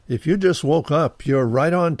If you just woke up, you're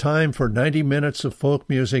right on time for 90 minutes of folk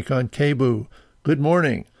music on KBOO. Good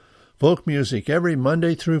morning. Folk music every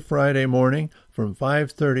Monday through Friday morning from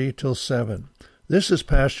 5:30 till 7. This is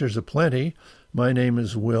Pastures Aplenty. My name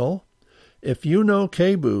is Will. If you know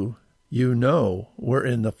KBOO, you know we're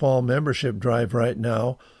in the fall membership drive right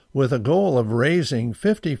now with a goal of raising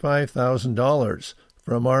 $55,000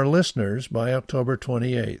 from our listeners by October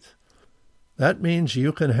 28th. That means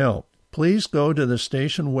you can help. Please go to the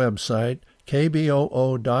station website, kboo.fm,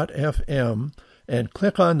 and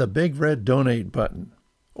click on the big red donate button.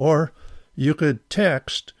 Or you could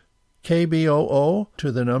text KBOO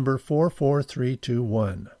to the number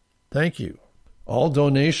 44321. Thank you. All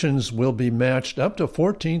donations will be matched up to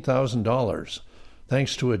 $14,000,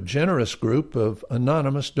 thanks to a generous group of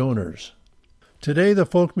anonymous donors. Today the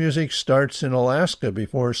folk music starts in Alaska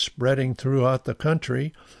before spreading throughout the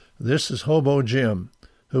country. This is Hobo Jim,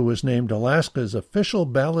 who was named Alaska's official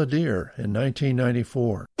balladeer in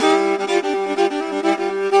 1994.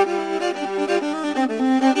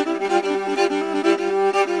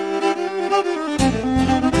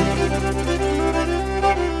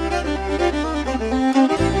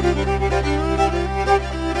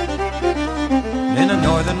 In a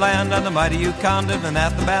northern land on the mighty Yukon, living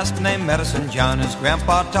at the Basque named Medicine John. His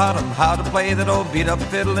grandpa taught him how to play that old beat-up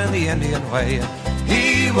fiddle in the Indian way.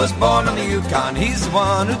 He was born on the Yukon, he's the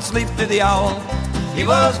one who'd sleep through the owl. He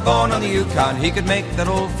was born on the Yukon, he could make that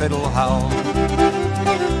old fiddle howl.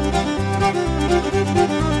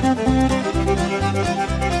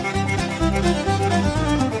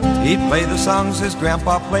 He'd play the songs his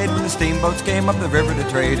grandpa played when the steamboats came up the river to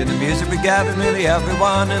trade. And the music would gather nearly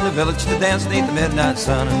everyone in the village to dance beneath the midnight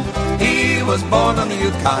sun. And he was born on the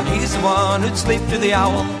Yukon, he's the one who'd sleep through the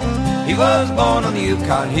owl. He was born on the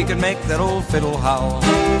Yukon, he could make that old fiddle howl.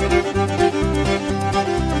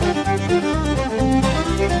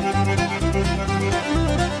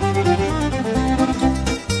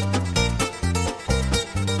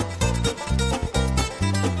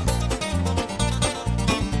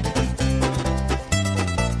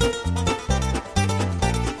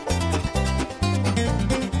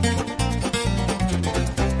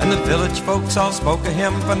 The village folks all spoke of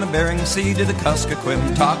him from the Bering Sea to the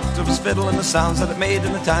Kuskokwim. Talked of his fiddle and the sounds that it made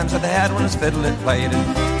and the times that they had when his fiddle had played.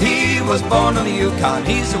 And he was born on the Yukon,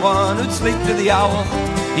 he's the one who'd sleep through the owl.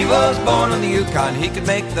 He was born on the Yukon, he could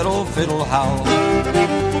make that old fiddle howl.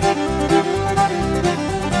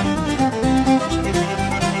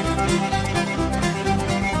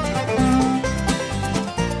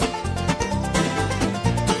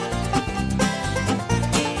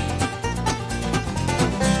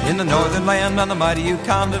 In the northern land on the mighty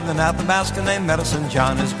Yukon, lived an Athabascan named Medicine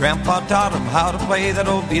John. His grandpa taught him how to play that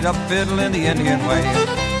old beat-up fiddle in the Indian way.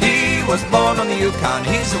 He was born on the Yukon,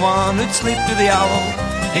 he's the one who'd sleep through the owl.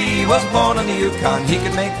 He was born on the Yukon, he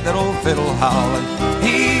could make that old fiddle howl. And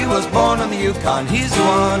he was born on the Yukon, he's the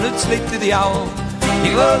one who'd sleep through the owl.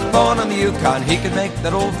 He was born on the Yukon, he could make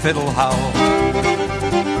that old fiddle howl.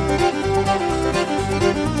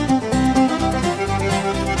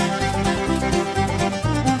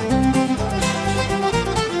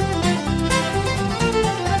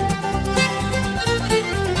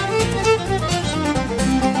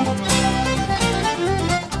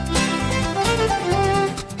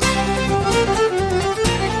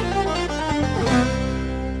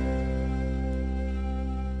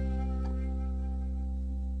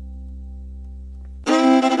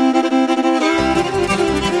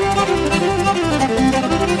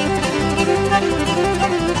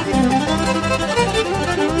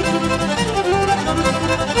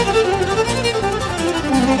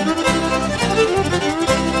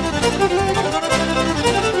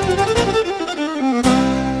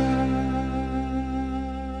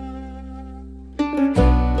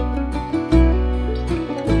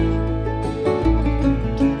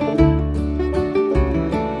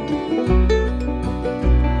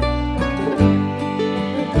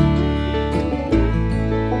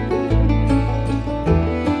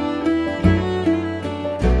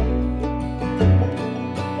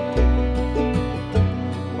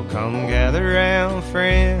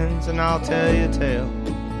 I'll tell you a tale.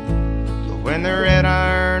 But when the red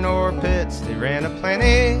iron ore pits, they ran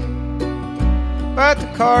aplenty. But the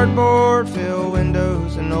cardboard filled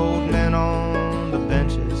windows and old men on the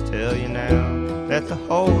benches tell you now that the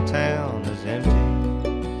whole town is empty.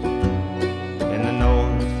 In the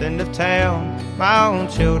north end of town, my own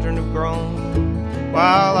children have grown,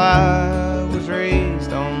 while I was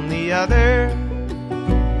raised on the other.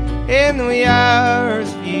 In the wee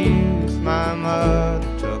hours of youth, my mother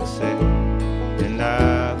took sick, and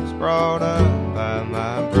I was brought up by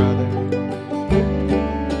my brother.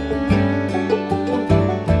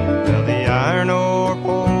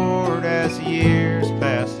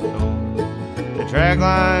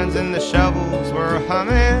 and the shovels were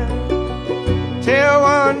humming, till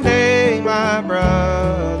one day my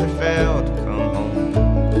brother failed to come home,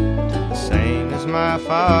 the same as my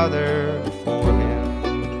father before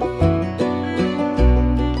him.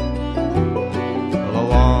 Well, a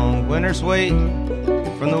long winter's wait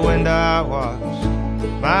from the window I watched,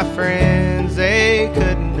 my friends, they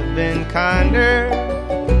couldn't have been kinder.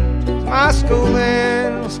 My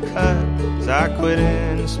schooling was cut as I quit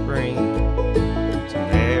in the spring to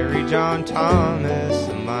marry John Thomas,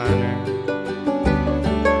 the miner.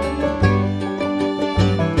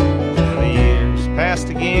 And the years passed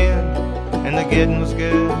again, and the getting was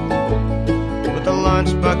good, with the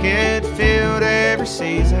lunch bucket filled every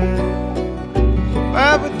season.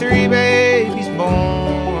 But with 3 babies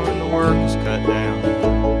born, the work was cut down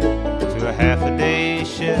to a half-a-day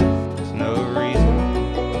shift with no reason.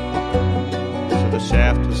 So the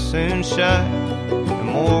shaft was soon shut, and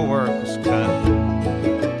more work was cut.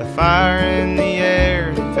 The fire in the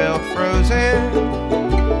air felt frozen,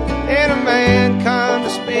 and a man come to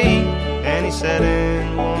speak, and he said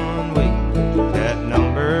in 1 week that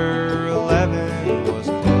number 11 was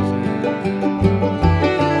closing.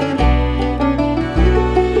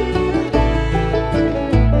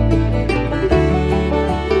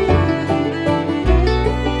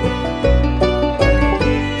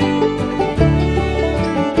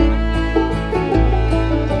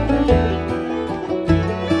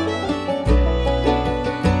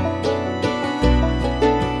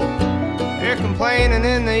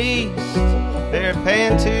 In the east, they're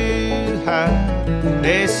paying too high.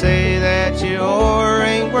 They say that your ore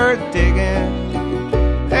ain't worth digging,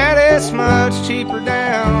 that it's much cheaper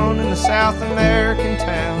down in the South American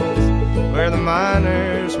towns, where the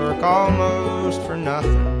miners work almost for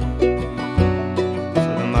nothing.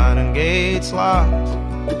 So the mining gates locked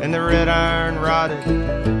and the red iron rotted.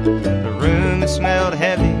 The room, it smelled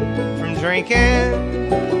heavy from drinking,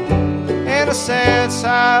 and a sad,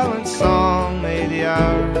 silent song made the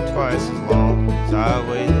hour twice as long as I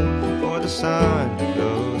waited for the sun to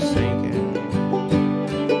go sinking.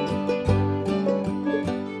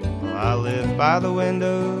 Well, I lived by the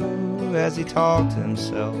window as he talked to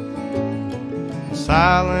himself. The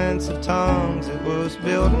silence of tongues it was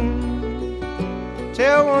building,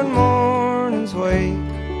 till one morning's wake,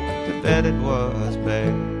 the bed it was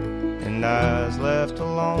bare, and I was left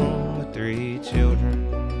alone with 3 children.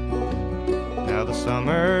 Now the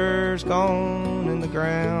summer's gone and the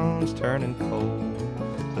ground's turning cold.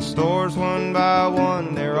 The stores one by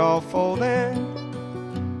one, they're all folding.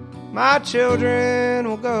 My children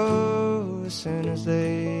will go as soon as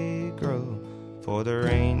they grow, for there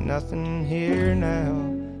ain't nothing here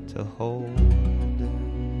now to hold them.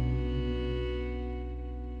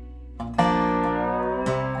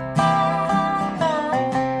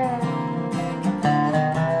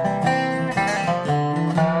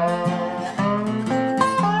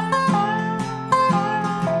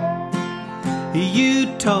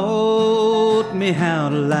 You taught me how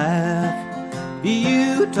to laugh,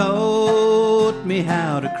 you taught me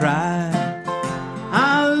how to cry.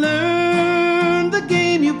 I learned the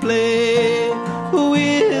game you play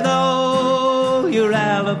with all your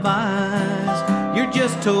alibis. You're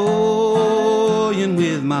just toying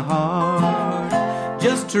with my heart,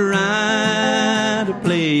 just trying to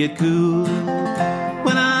play it cool.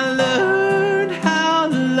 When I learned how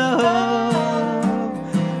to love,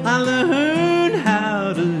 I learned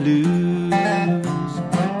how to lose.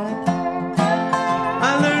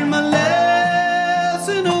 I learned my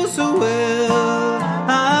lesson oh so well.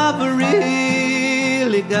 I've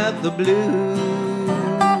really got the blues.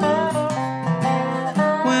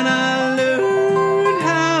 When I learned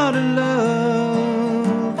how to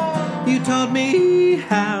love, you taught me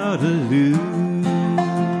how to lose.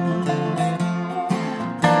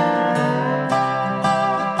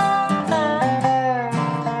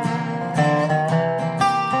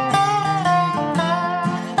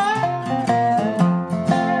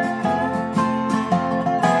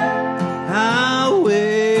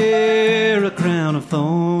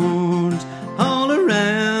 Thorns all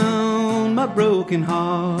around my broken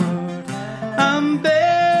heart. I'm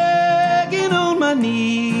begging on my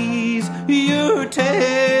knees, you're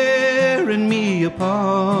tearing me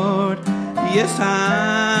apart. Yes,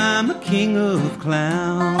 I'm the king of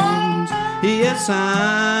clowns. Yes,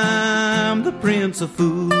 I'm the prince of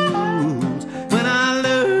fools. When I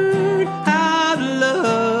learned how to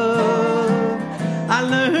love, I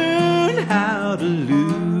learned how to lose.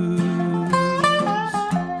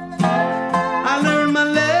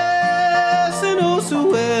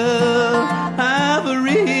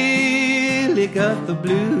 Got the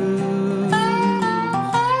blues.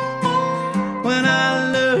 When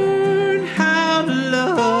I learned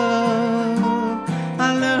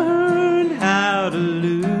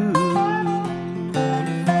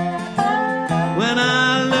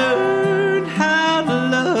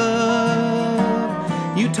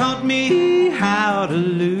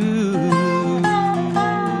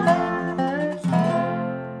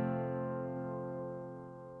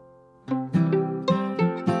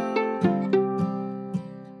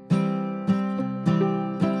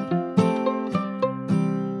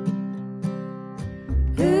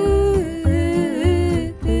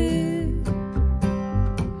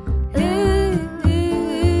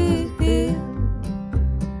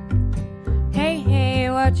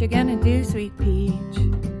you gonna do, sweet peach?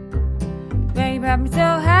 Well, you brought me so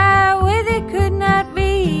high with it could not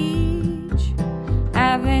reach.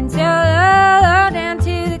 I've been so low down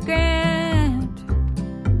to the ground.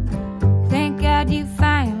 Thank God you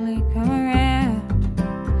finally come around.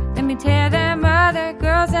 Let me tell them other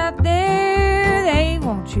girls out there, they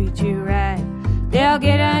won't treat you right. They'll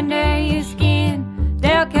get under your skin,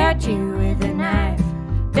 they'll cut you with a knife.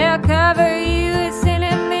 They'll cover you with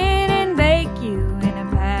cinnamon and bake you in a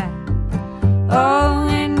pie. Oh,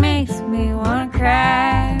 it makes me wanna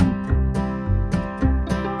cry.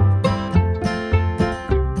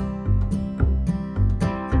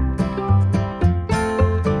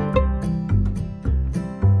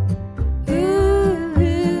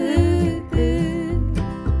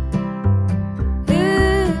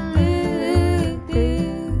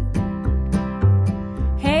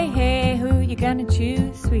 Gonna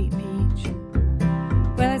choose, sweet peach?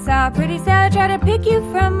 Well, it's all pretty sad, I try to pick you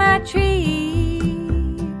from my tree.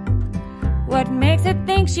 What makes her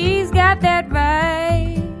think she's got that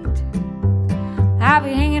right? I'll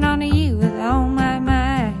be hanging on to you with all my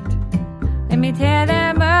might. Let me tell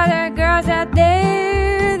them other girls out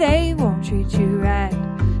there, they won't treat you right.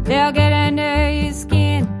 They'll get under your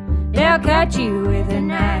skin, they'll cut you with a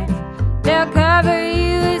knife. They'll cover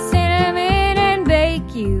you with cinnamon and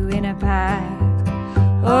bake you in a pie.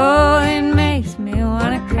 Oh, it makes me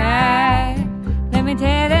wanna cry. Let me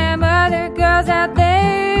tell them other girls out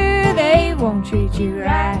there, they won't treat you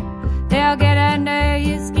right. They'll get under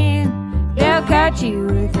your skin, they'll cut you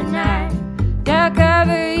with a knife. They'll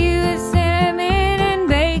cover you with cinnamon and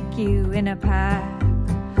bake you in a pie.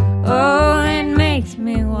 Oh, it makes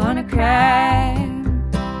me wanna cry.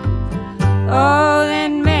 Oh, it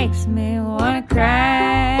makes me wanna cry.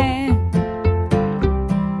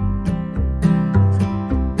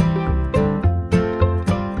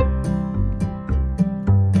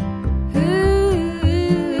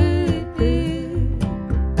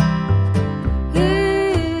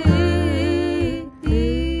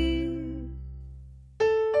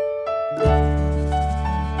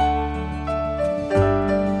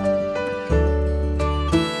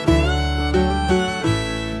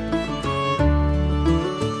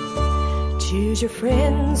 Your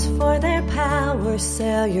friends for their power,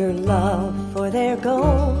 sell your love for their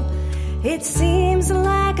gold. It seems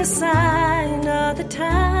like a sign of the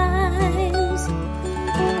times,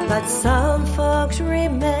 but some folks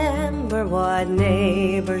remember what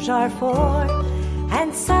neighbors are for,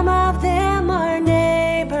 and some of them are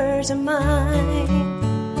neighbors of mine.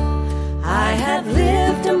 I have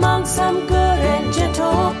lived among some good and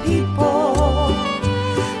gentle people.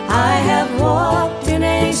 I have walked in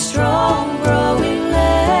a strong growing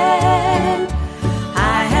land.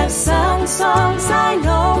 I have sung songs I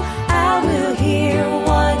know I will hear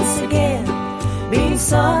once again, being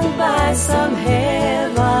sung by some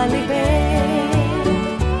heavenly band.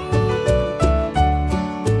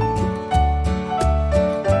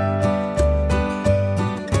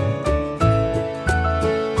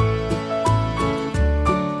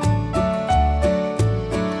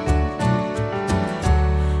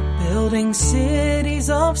 Building cities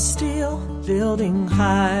of steel, building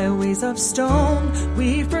highways of stone,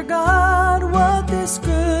 we forgot what this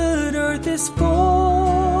good earth is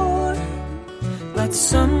for. But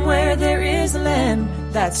somewhere there is land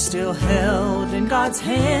that's still held in God's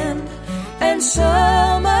hand, and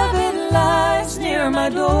some of it lies near my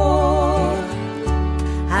door.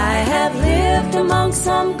 I have lived among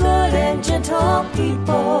some good and gentle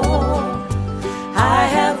people. I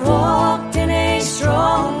have walked in a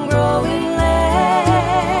strong growing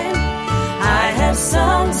land. I have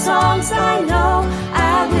sung songs I know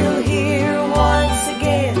I will hear once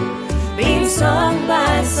again, being sung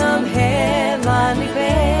by some heavenly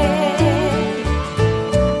band.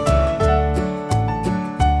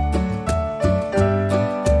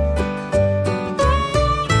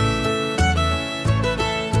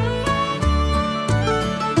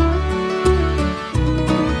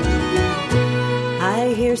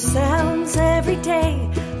 I hear sounds every day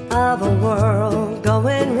of a world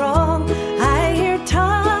going wrong. I hear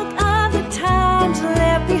talk of the times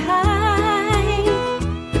left behind.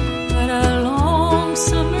 But a long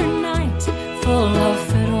summer night full of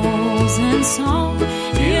fiddles and song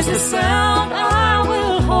is the sound I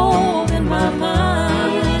will hold in my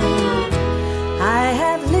mind. I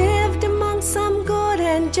have lived among some good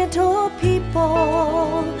and gentle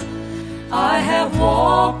people. I have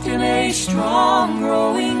walked in a strong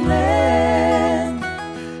growing land.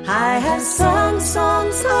 I have sung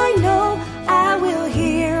songs I know I will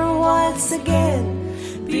hear once again,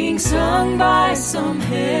 being sung by some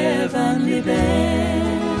heavenly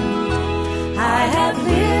band. I I have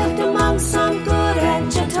lived among some good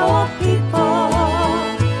and gentle people.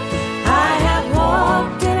 I have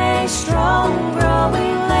walked in a strong,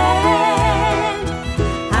 growing land.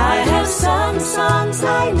 I have sung songs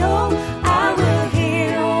I know I will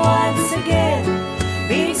hear once again,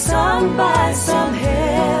 being sung by some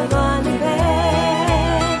heavenly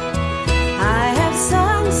band. I have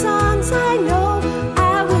sung songs I know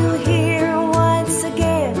I will hear once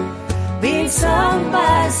again, being sung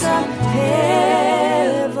by some heavenly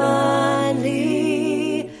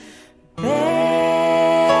band.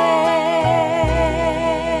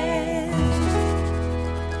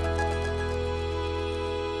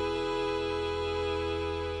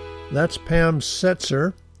 That's Pam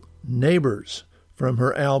Setzer, Neighbors, from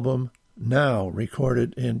her album Now,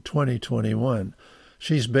 recorded in 2021.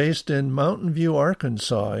 She's based in Mountain View,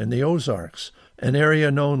 Arkansas, in the Ozarks, an area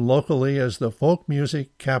known locally as the folk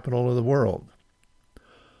music capital of the world.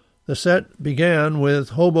 The set began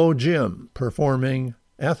with Hobo Jim performing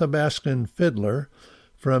Athabascan Fiddler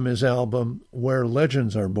from his album Where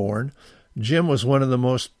Legends Are Born. Jim was one of the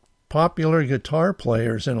most popular guitar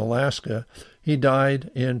players in Alaska. He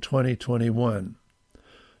died in 2021.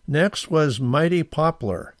 Next was Mighty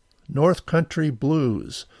Poplar, North Country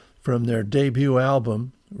Blues, from their debut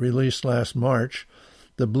album, released last March.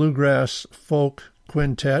 The Bluegrass Folk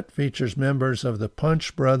Quintet features members of the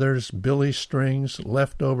Punch Brothers, Billy Strings,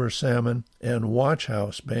 Leftover Salmon, and Watch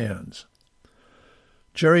House bands.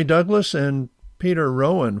 Jerry Douglas and Peter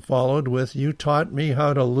Rowan followed with You Taught Me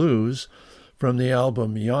How to Lose from the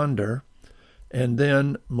album Yonder, and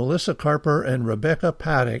then Melissa Carper and Rebecca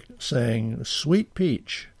Paddock sang Sweet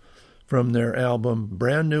Peach from their album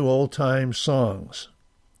Brand New Old Time Songs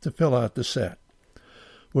to fill out the set.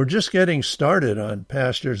 We're just getting started on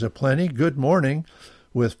Pastures Aplenty. Good morning,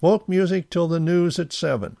 with folk music till the news at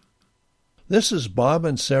 7. This is Bob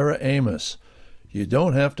and Sarah Amos. You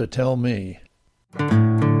don't have to tell me.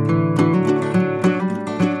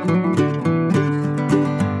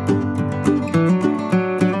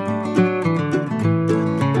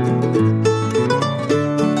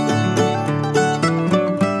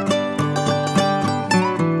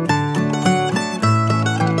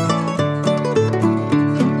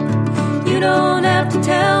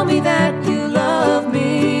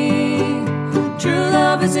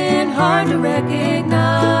 Hard to recognize.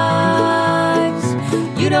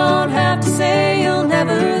 You don't have to say you'll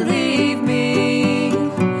never leave me,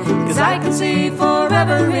 'cause I can see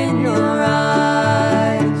forever in your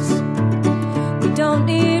eyes. We don't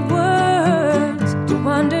need words to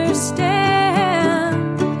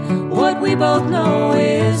understand what we both know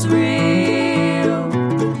is real,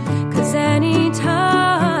 'cause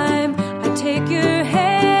anytime I take your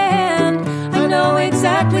hand, I know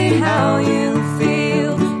exactly how you feel.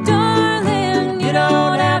 You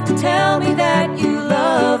don't have to tell me that you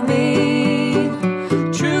love me.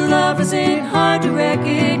 True love isn't hard to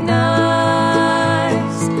recognize.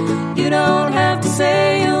 You don't have to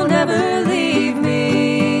say you'll never leave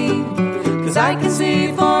me, 'cause I can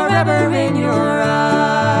see forever in your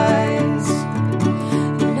eyes.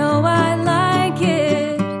 You know I like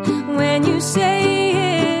it when you say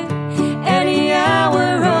it any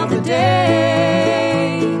hour of the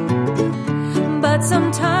day, but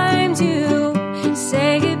sometimes you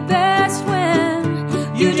say it best when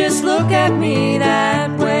you just look at me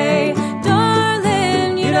that way.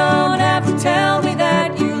 Darling, you don't have to tell me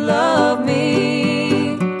that you love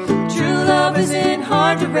me. True love isn't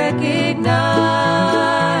hard to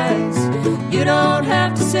recognize. You don't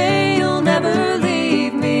have to say you'll never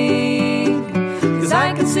leave me, 'cause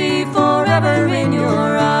I can see forever in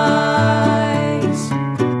your eyes.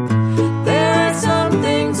 There are some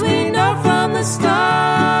things we know from the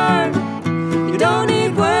start. You don't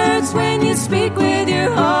need words when you speak with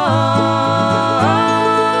your heart.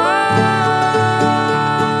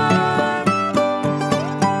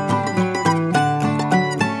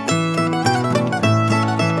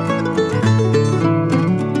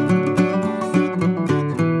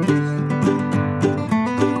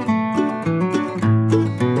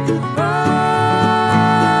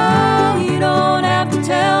 Oh, you don't have to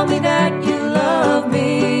tell me that you love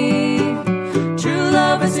me. True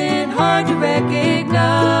love isn't hard to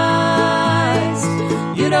recognize.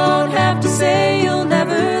 You don't have to say you'll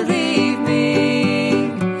never leave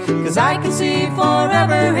me, 'cause I can see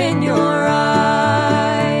forever in your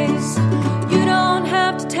eyes. You don't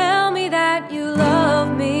have to tell me that you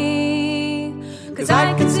love me, 'cause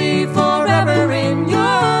I can see forever in your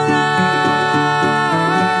eyes.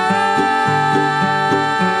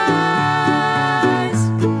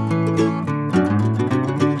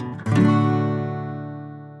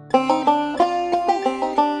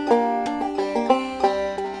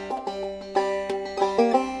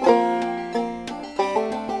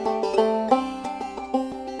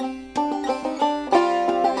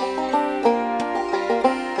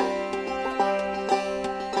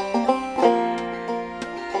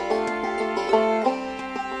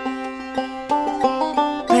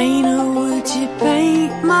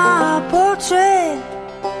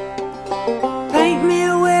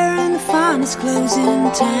 finest clothes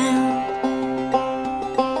in town.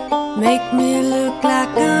 Make me look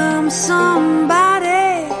like I'm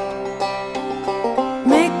somebody.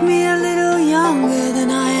 Make me a little younger than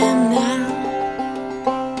I am now.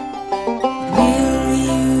 Will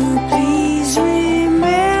you please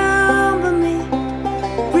remember me?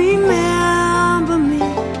 Remember me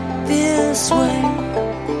this way.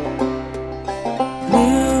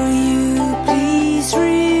 Will you please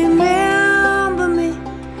remember me?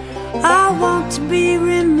 I want to be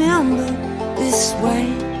remembered this way.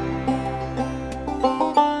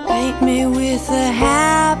 Paint me with a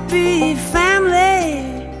happy family,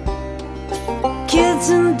 kids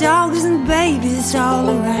and dogs and babies all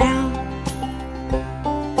around.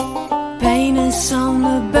 Paint us on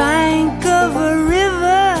the bank of a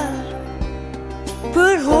river,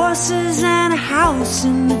 put horses and a house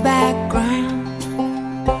in the background.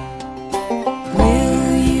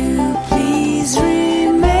 Will you please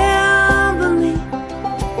remember me?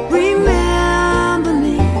 Remember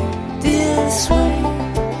me this way.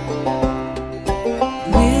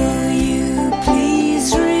 Will you please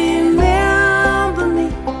remember me?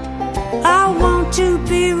 I want to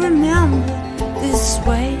be remembered this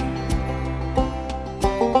way.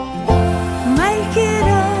 Make it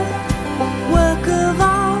a work of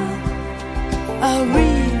art, a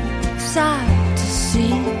real sight to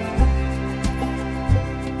see.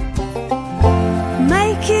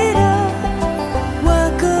 Make it a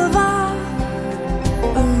work of art,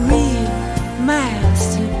 a real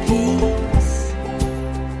masterpiece.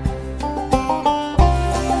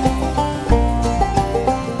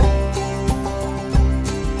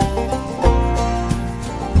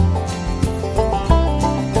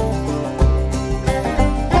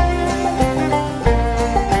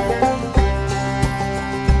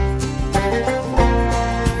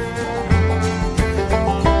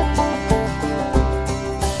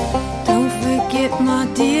 Don't forget, my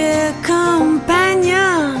dear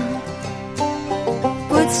companion,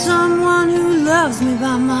 put someone who loves me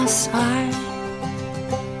by my side.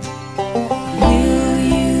 Will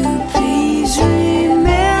you please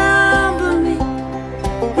remember me?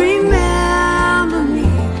 Remember me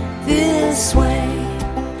this way.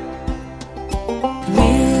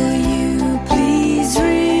 Will you please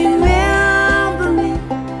remember me?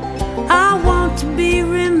 I want to be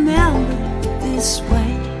remembered this way.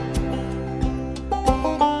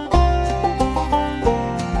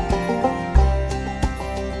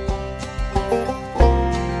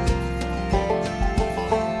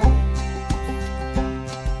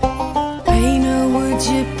 Painter, would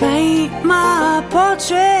you paint my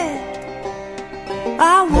portrait?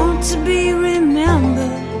 I want to be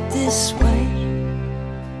remembered this way.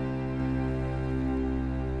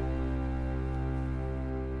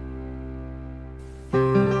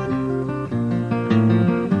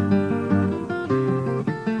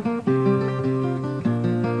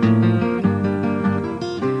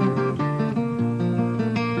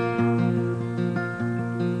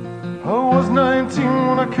 I was 19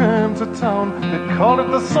 when I came to town. They called it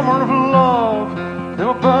the summer of love. They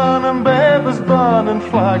were burning babies, burning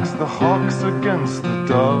flags, the hawks against the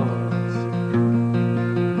doves.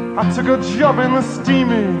 I took a job in the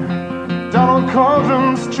steamy, down on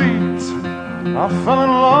Cauldron Street. I fell in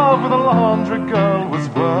love with a laundry girl, was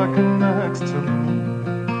working next to me.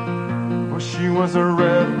 Well, she was a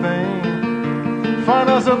red thing, fine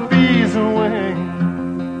as a bee's wing,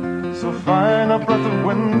 so fine a breath of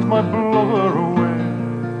wind might blow her away.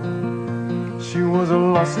 She was a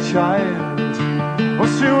lost child,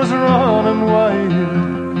 well, she was running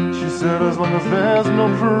wild. She said, as long as there's no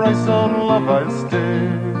price on love, I'll stay.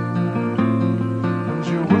 And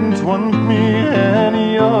you wouldn't want me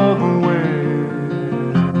any other way.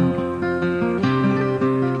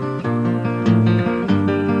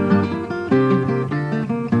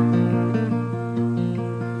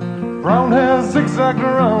 Brown hair zigzagged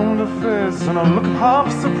around her face, and I looked half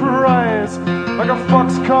surprised, like a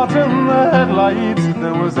fox caught in the headlights.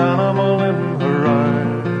 There was animal in her eyes.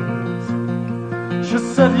 She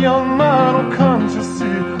said, young man, oh, can't you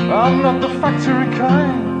see, I'm not the factory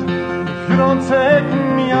kind. If you don't take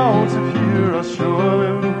me out of here, I'll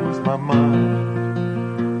surely lose my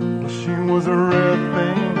mind. Well, she was a red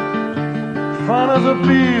thing, fine as a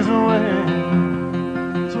bee's wing,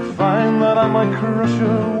 fine that I might crush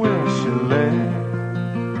her where she lay.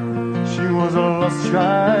 She was a lost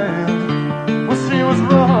child, well, she was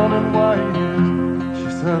running wild. She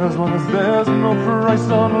said, as long as there's no price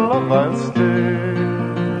on love, I'll stay.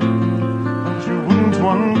 And you wouldn't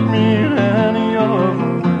want me any other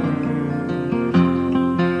way.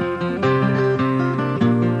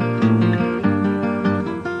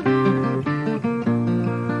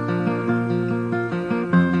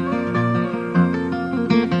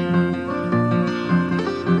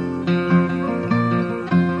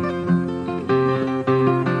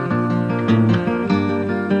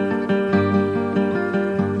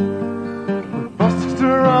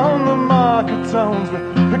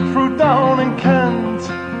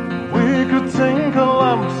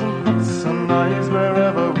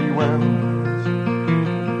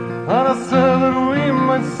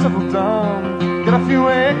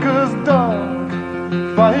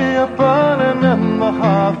 fire burning in the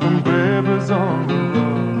hearth and baby's on the run.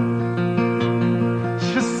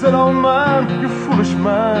 She said, oh man, you foolish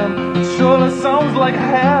man, it surely sounds like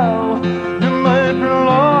hell. You might be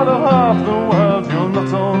lord of half the world, you're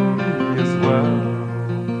not on me as well.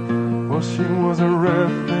 Well, she was a rare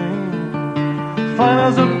thing, fine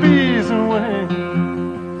as a bee's wing,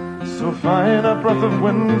 so fine a breath of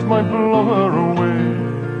wind might blow her away.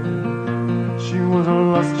 She was a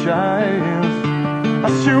lost child,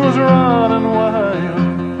 as she was running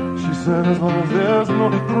wild. She said, as long as there's no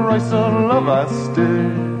price on love, I'd stay,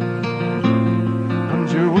 and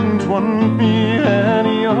you wouldn't want me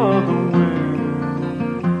any other way.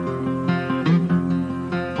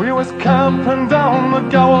 We was camping down the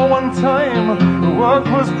Gower one time, the work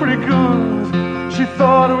was pretty good. She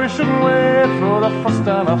thought we shouldn't wait for the frost,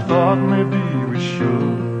 and I thought maybe we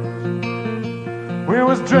should. We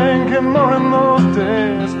was drinking more in those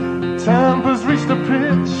days, tempers reached a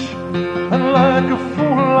pitch, and like a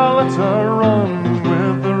fool I let her run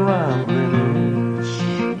with the rambling itch.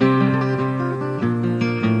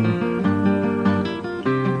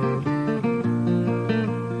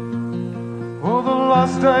 Oh, the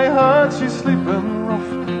last I heard, she's sleeping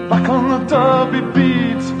rough, back on the Derby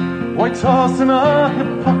beat, white horse in her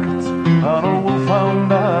hip pocket, and a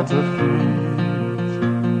wolfhound at her feet.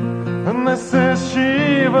 And they say she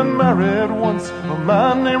even married once a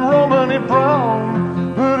man named Romany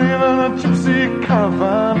Brown, but even a gypsy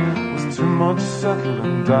caravan was too much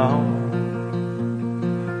settling down.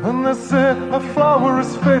 And they say her flower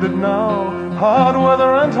is faded now, hard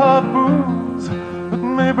weather and hard booze, but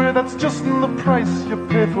maybe that's just the price you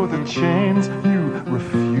pay for the chains you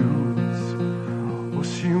refuse. Well,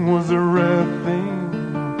 she was a rare thing,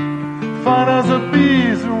 fine as a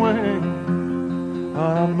bee's wing,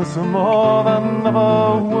 and I miss her more than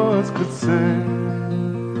ever words could say.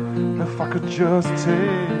 If I could just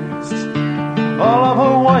taste all of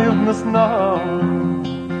her wildness now,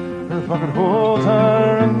 if I could hold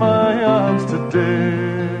her in my arms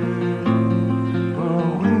today, but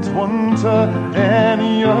I wouldn't want her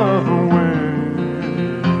any other way.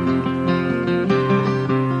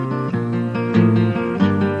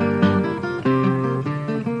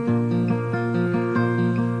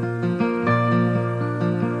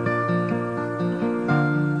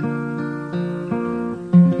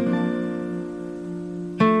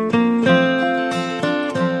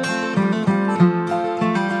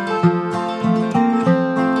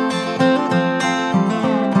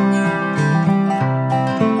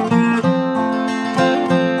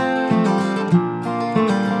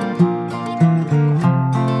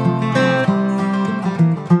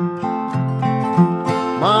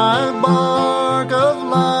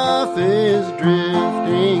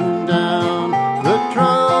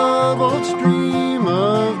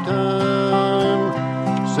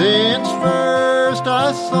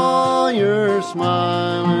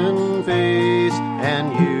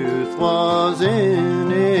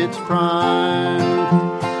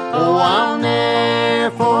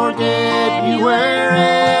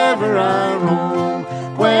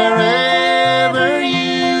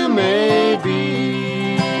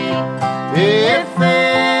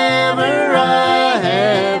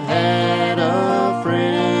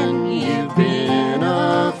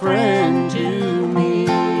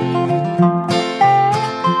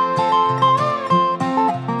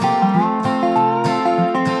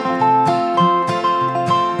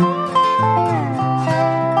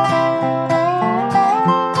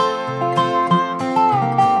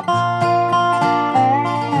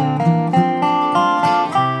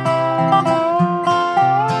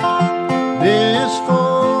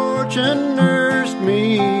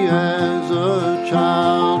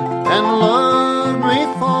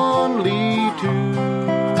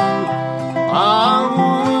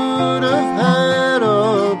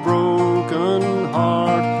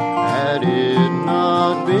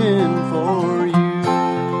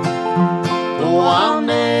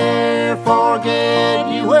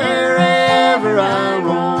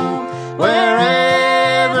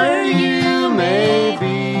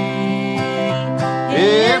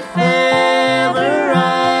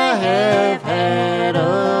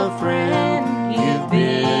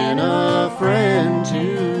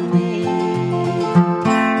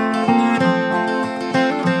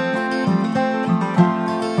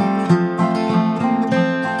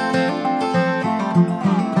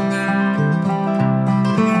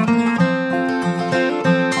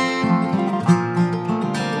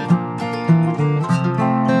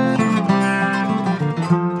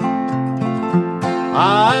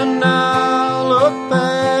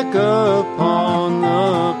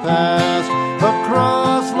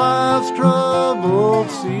 troubled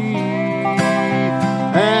sea,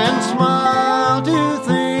 and smile to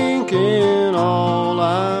think in all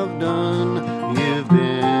I've done, you've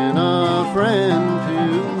been a friend to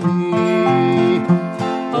me.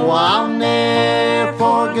 Oh, I'll never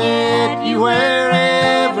forget you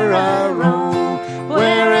wherever I roam,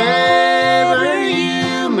 wherever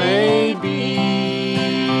you may be.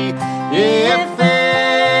 If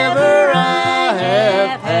ever I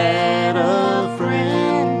have had a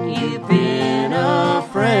friend, you've been a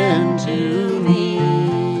friend to me.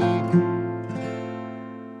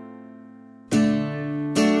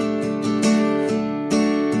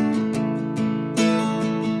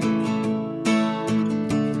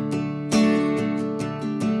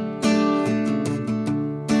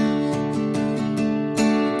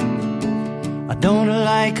 I don't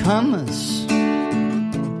like hummus,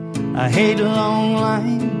 I hate long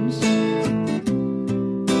lines,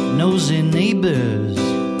 nosy neighbors,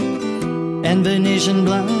 and Venetian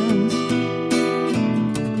blinds,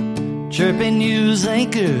 chirping news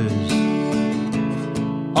anchors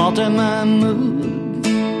alter my mood.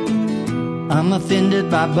 I'm offended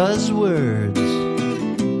by buzzwords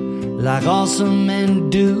like awesome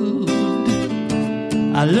and dude.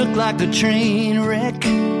 I look like a train wreck,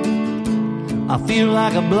 I feel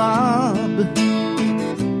like a blob.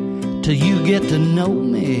 Till you get to know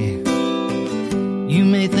me, you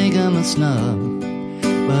may think I'm a snub,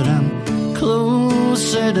 but I'm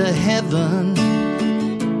closer to heaven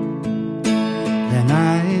than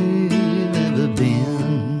I've ever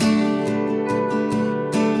been.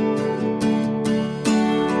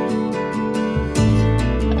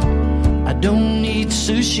 I don't eat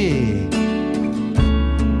sushi,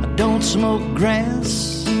 I don't smoke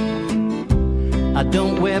grass, I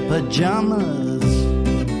don't wear pajamas,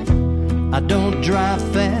 I don't drive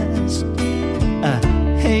fast, I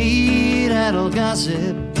hate idle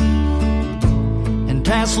gossip and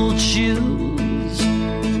tasseled shoes,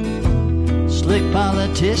 slick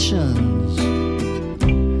politicians,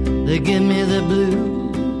 they give me the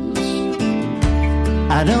blues.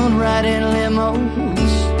 I don't ride in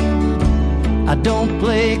limos, I don't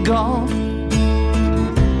play golf,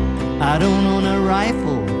 I don't own a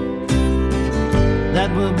rifle that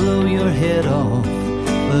will blow your head off,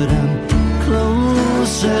 but I'm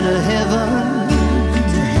closer to heaven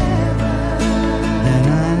than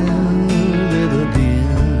I've ever been.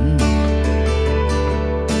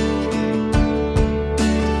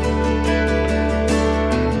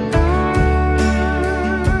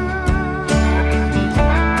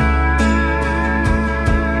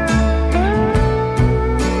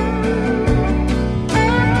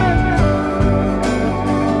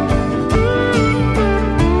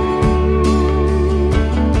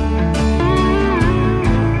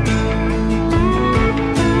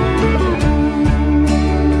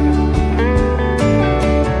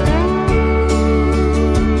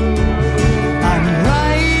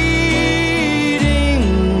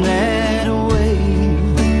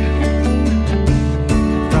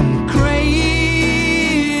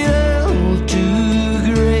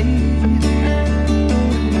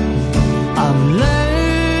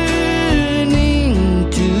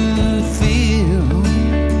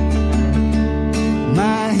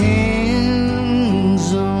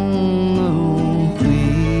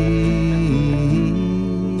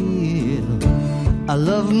 I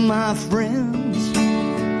love my friends,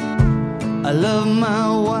 I love my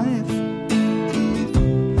wife,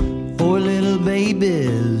 4 little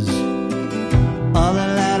babies, all the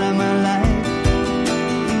light of my life.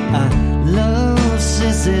 I love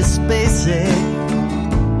Sissy Spacey,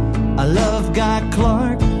 I love Guy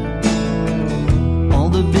Clark, all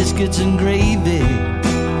the biscuits and gravy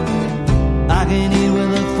I can eat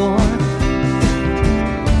with a fork.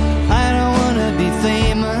 I don't wanna be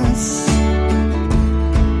famous,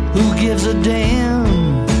 who gives a damn?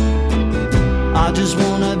 I just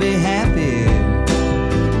wanna be happy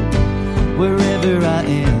wherever I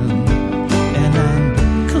am, and I'm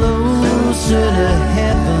closer to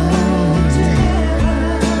heaven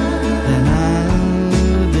than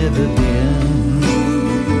I've ever been.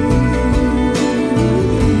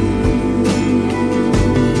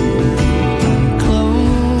 I'm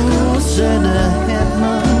closer to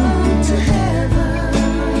heaven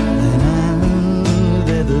than I've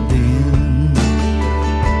ever been.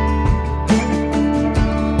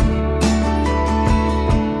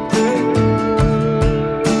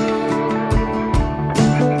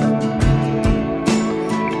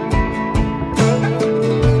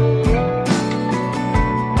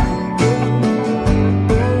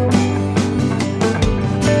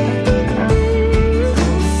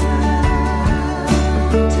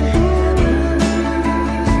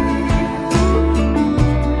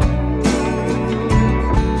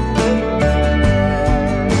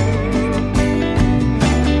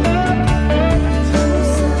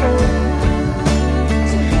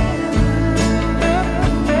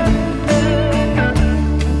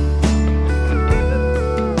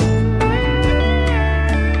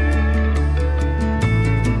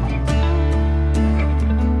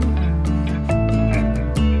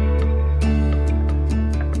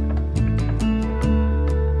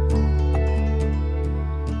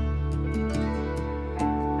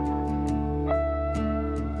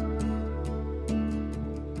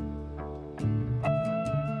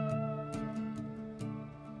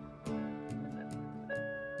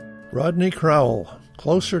 Rodney Crowell,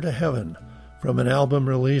 Closer to Heaven, from an album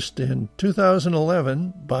released in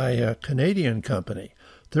 2011 by a Canadian company,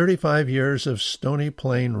 35 Years of Stony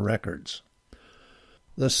Plain Records.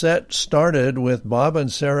 The set started with Bob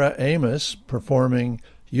and Sarah Amos performing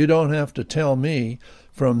You Don't Have to Tell Me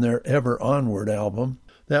from their Ever Onward album.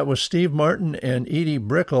 That was Steve Martin and Edie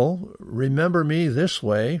Brickell, Remember Me This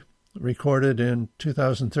Way, recorded in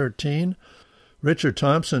 2013. Richard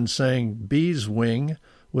Thompson sang Bee's Wing,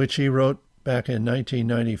 which he wrote back in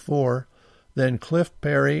 1994. Then Cliff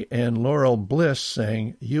Perry and Laurel Bliss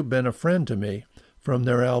sang You've Been a Friend to Me from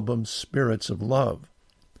their album Spirits of Love.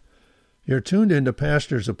 You're tuned into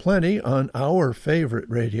Pastures of Plenty on our favorite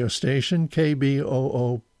radio station,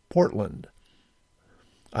 KBOO Portland.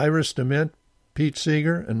 Iris DeMint, Pete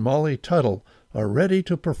Seeger, and Molly Tuttle are ready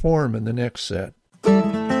to perform in the next set.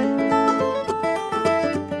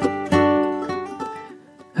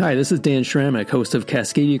 Hi, this is Dan Schramek, host of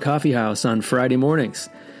Cascadia Coffee House on Friday mornings.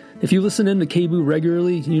 If you listen in to KBOO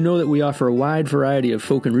regularly, you know that we offer a wide variety of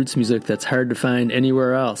folk and roots music that's hard to find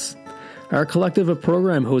anywhere else. Our collective of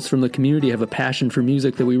program hosts from the community have a passion for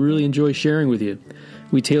music that we really enjoy sharing with you.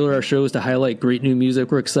 We tailor our shows to highlight great new music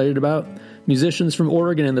we're excited about, musicians from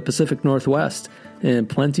Oregon and the Pacific Northwest, and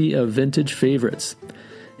plenty of vintage favorites.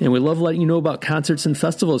 And we love letting you know about concerts and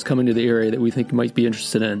festivals coming to the area that we think you might be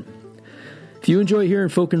interested in. If you enjoy hearing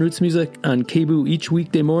folk and roots music on KBOO each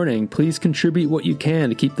weekday morning, please contribute what you can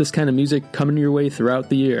to keep this kind of music coming your way throughout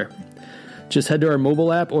the year. Just head to our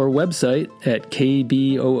mobile app or website at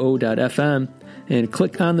kboo.fm and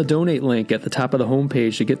click on the donate link at the top of the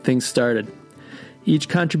homepage to get things started. Each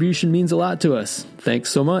contribution means a lot to us.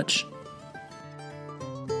 Thanks so much.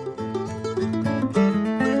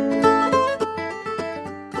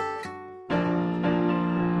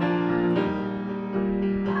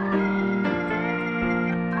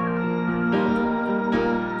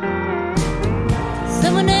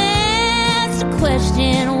 Someone asked a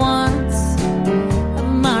question once of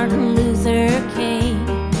Martin Luther King.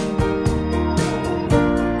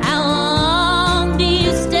 How long do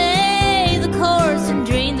you stay the course and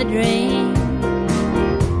dream the dream?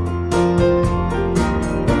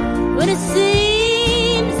 When it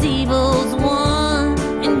seems evil's won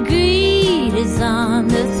and greed is on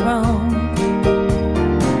the throne,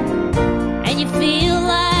 and you feel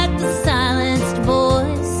like the silenced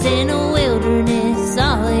voice in a wilderness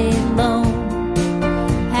all alone.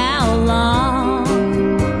 How long?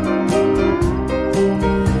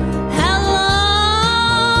 How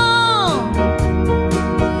long?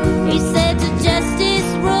 He said to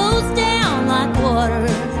justice rolls down like water.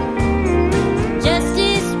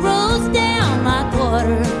 Justice rolls down like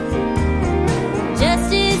water.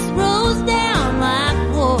 Justice rolls down like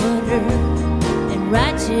water. And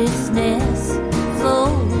righteousness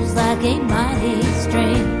flows like a mighty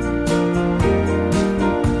stream.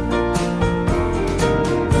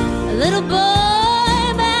 A little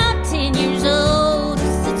boy about 10 years old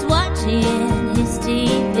sits watching his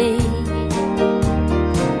TV.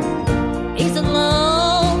 He's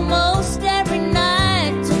alone most every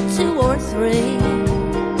night till 2 or 3.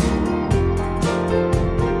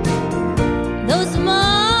 Though his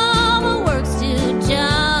mama works 2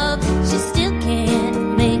 jobs, she still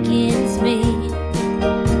can't make ends meet.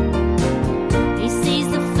 He sees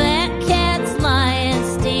the fat cats lying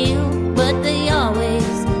still, but they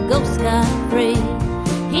always go scot-free.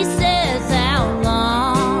 He says, how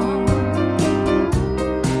long?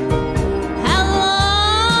 How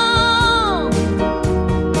long?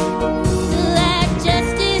 That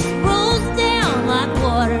justice rolls down like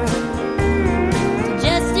water.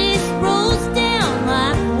 Justice rolls down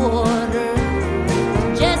like water.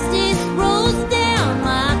 Justice rolls down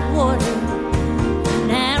like water.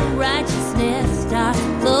 Now righteousness starts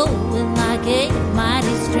flowing like a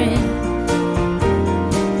mighty stream.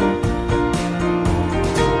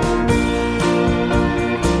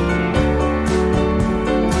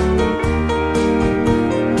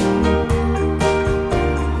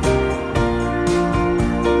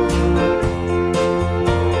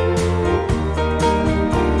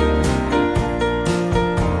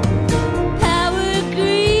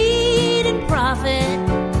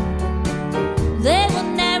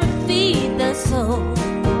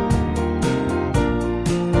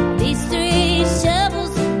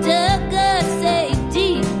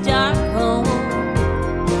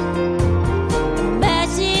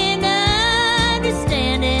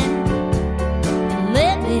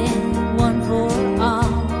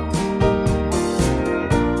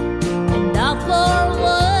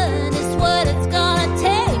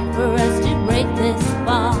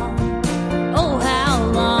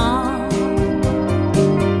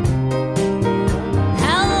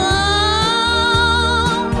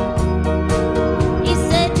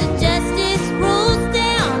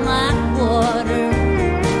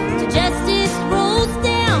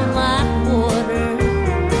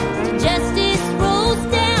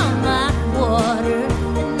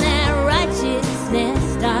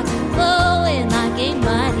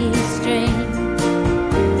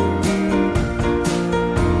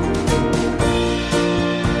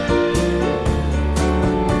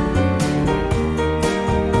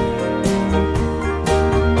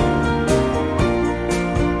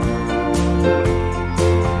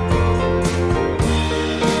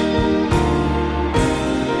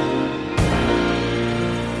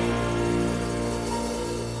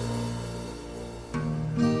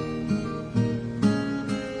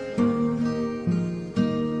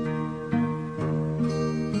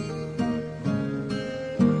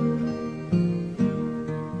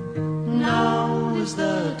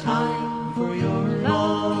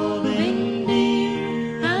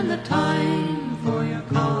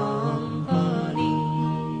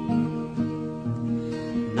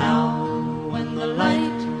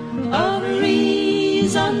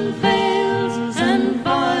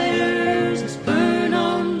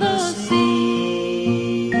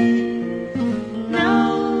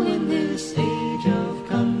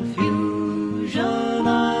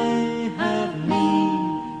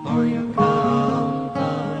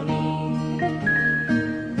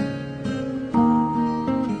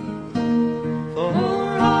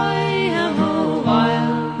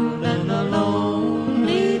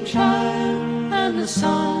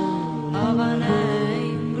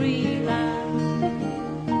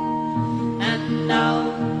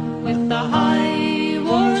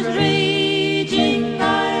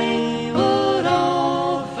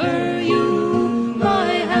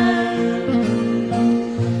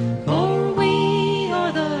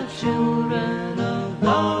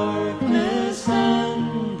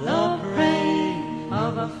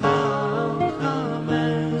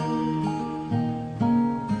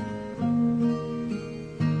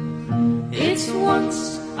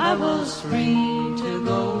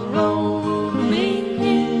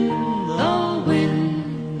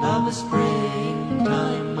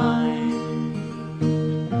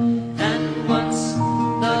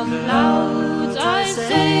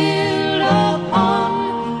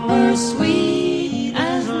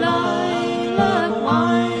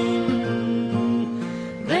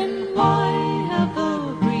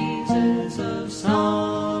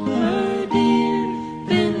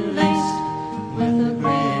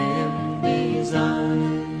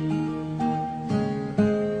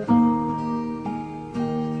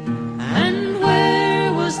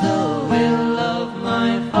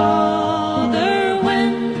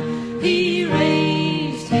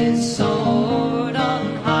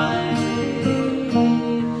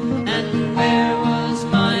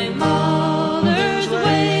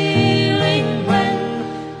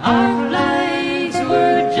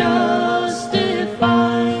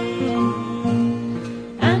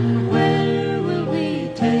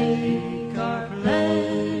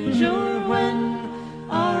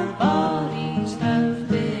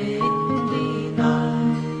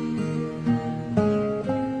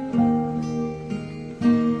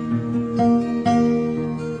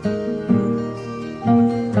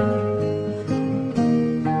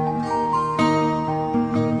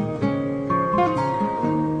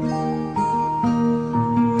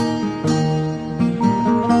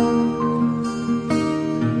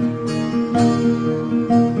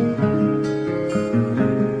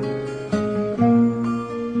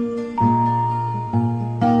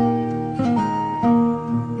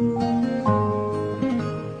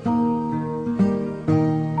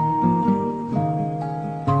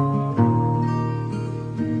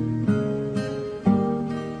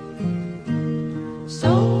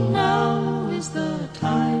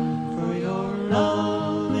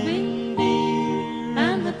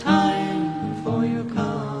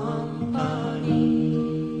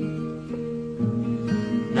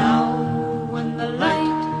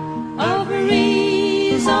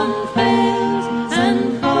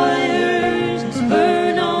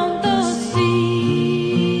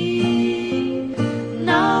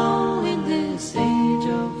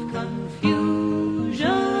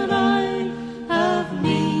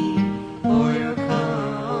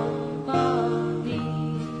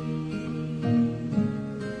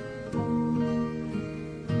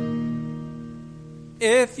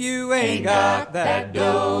 ain't got that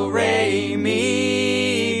do-re-mi,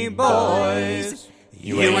 boys.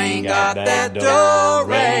 You ain't got that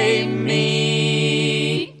do-re-mi.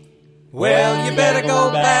 Well, you better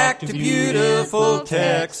go back to beautiful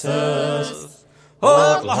Texas,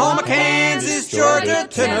 Oklahoma, Kansas, Georgia,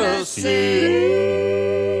 Tennessee.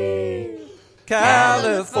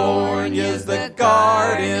 California's the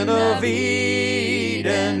Garden of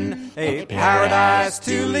Eden, a paradise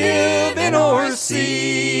to live in or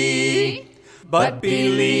see. But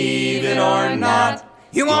believe it or not,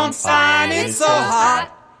 you won't find it so hot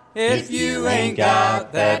if you ain't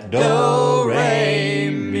got that do-re-mi.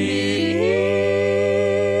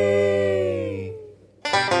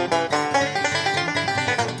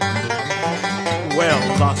 Well,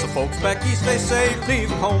 lots of folks back east, they say,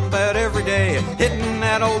 leave home about every day, hitting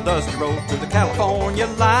that old dusty road to the California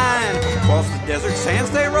line. Across the desert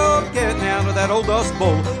sands they rode, getting out of that old dust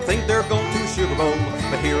bowl, think they're going to Sugar Bowl,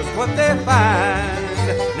 but here's what they find.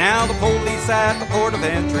 Now the police at the port of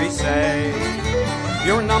entry say,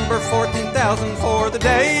 you're number 14,000 for the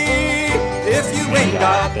day. If you ain't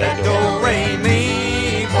got that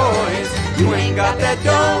do-re-mi, boys, you ain't got that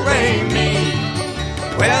do-re-mi.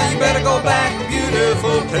 Well, you better go back to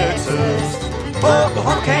beautiful Texas,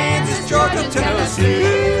 Oklahoma, Kansas, Georgia,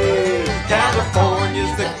 Tennessee.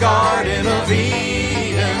 California's the Garden of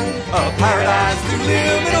Eden, a paradise to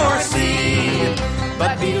live in or see.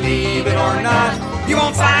 But believe it or not, you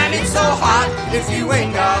won't find it so hot if you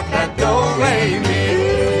ain't got that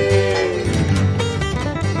do-re-mi.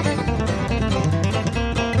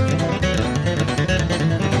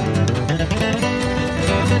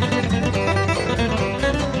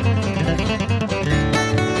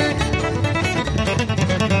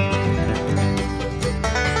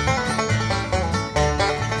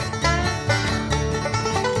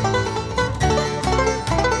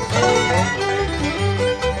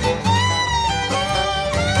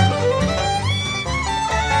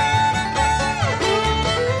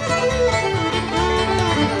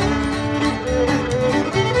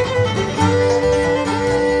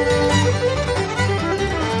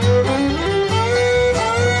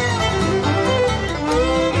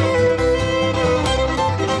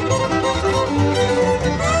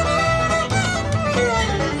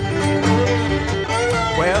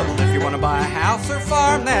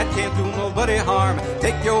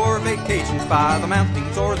 Take your vacations by the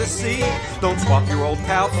mountains or the sea. Don't swap your old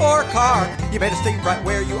cow for a car. You better stay right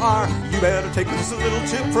where you are. You better take this little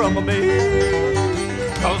tip from me,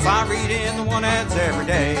 'cause I read in the one ads every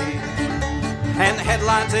day, and the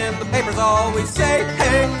headlines in the papers always say,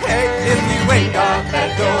 hey, hey, if you ain't got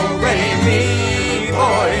that do-re-mi,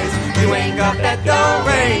 boys, you ain't got that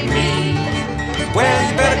do-re-mi. Well,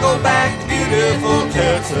 you better go back to beautiful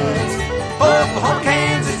Texas, Oklahoma,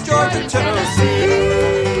 Kansas, Georgia, Tennessee.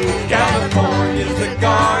 California's the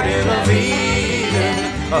Garden of Eden,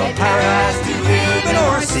 a paradise to live in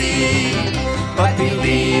or see. But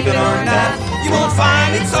believe it or not, you won't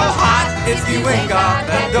find it so hot if you ain't got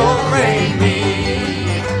that do-re-mi.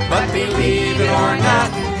 But believe it or not,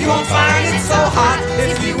 you won't find it so hot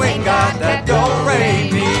if you ain't got that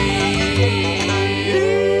do-re-mi.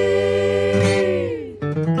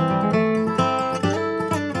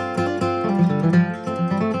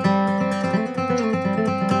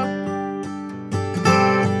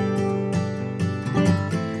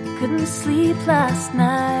 Last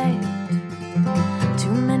night,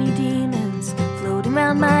 too many demons floating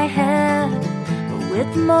around my head, but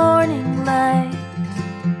with the morning light,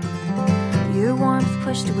 your warmth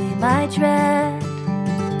pushed away my dread.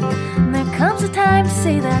 And there comes a time to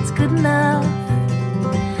say that's good enough.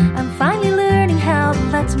 I'm finally learning how to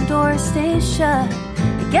let some doors stay shut.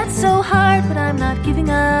 It gets so hard, but I'm not giving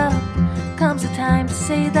up. Comes a time to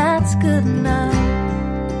say that's good enough.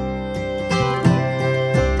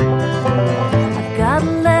 Gotta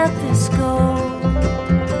let this go.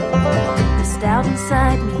 This doubt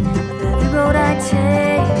inside me, with every road I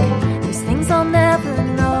take, there's things I'll never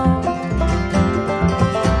know,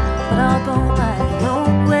 but I'll go my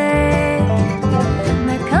own way. And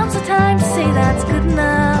there comes a time to say that's good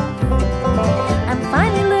enough. I'm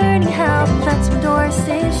finally learning how to let some doors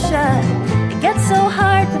stay shut. It gets so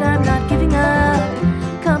hard, but I'm not giving up.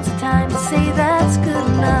 Comes a time to say that's good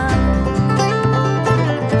enough.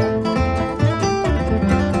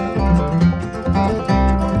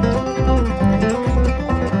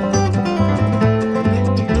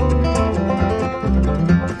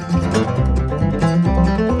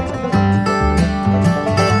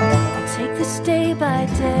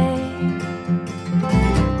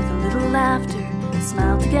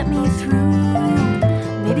 Get me through.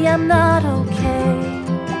 Maybe I'm not okay,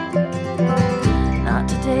 not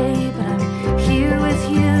today, but I'm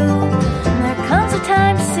And there comes a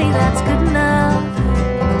time to say that's good enough.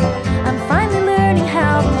 I'm finally learning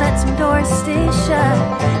how to let some doors stay shut.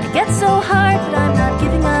 It gets so hard, but I'm not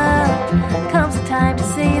giving up. Comes a time to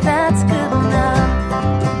say that's good enough.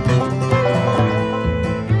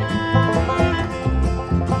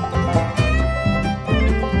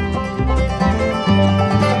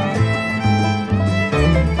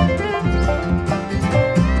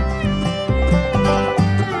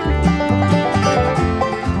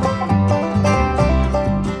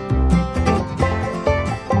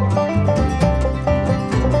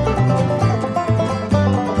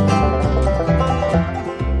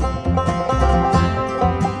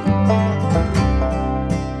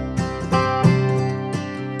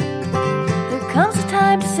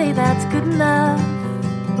 That's good enough.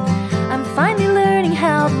 I'm finally learning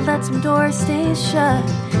how to let some doors stay shut.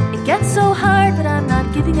 It gets so hard, but I'm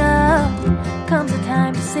not giving up. Comes a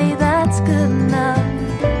time to say that's good enough.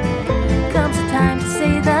 Comes a time to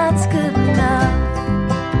say that's good enough.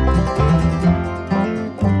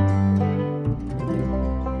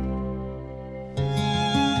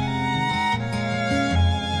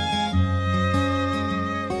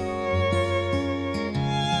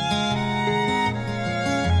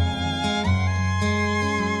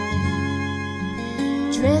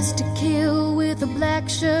 Dressed to kill with a black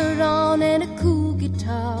shirt on and a cool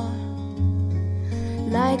guitar.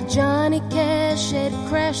 Like Johnny Cash had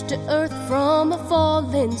crashed to earth from a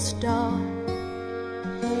falling star.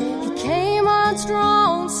 He came on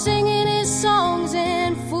strong, singing his songs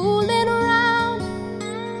and fooling around.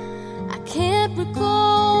 I can't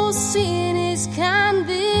recall seeing his kind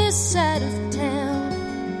this side of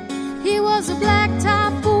town. He was a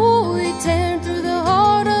black-top boy tearing through the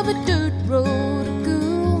heart of a dirt road.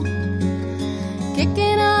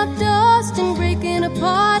 Kicking up dust and breaking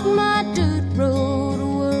apart my dirt road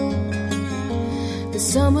world. The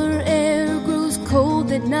summer air grows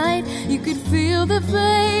cold at night. You could feel the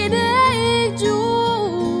fading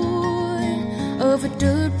joy of a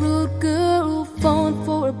dirt road girl falling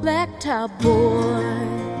for a blacktop boy.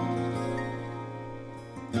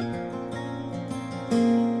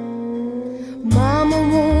 Mama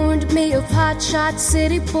warned me of hotshot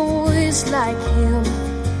city boys like him.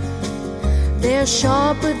 They're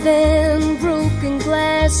sharper than broken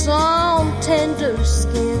glass on tender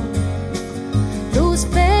skin. Those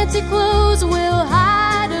fancy clothes will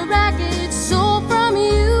hide a ragged soul from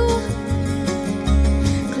you.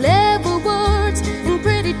 Clever words and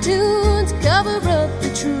pretty tunes cover up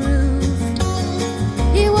the truth.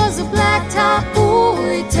 He was a blacktop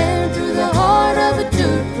boy tearing through the heart of a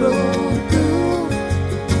dirt road girl.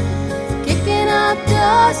 Kicking up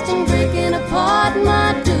dust and breaking apart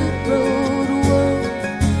my dirt road.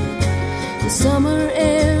 Summer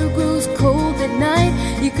air grows cold at night.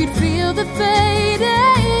 You could feel the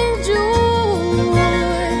fading joy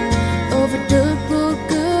of a dirt road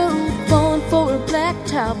girl falling for a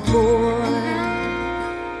blacktop boy.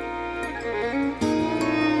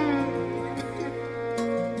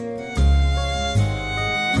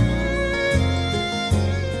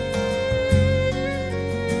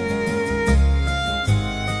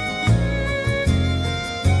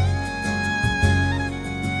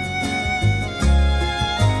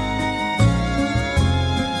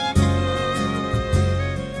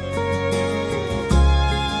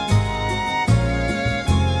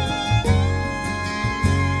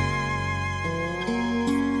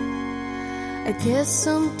 I guess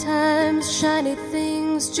sometimes shiny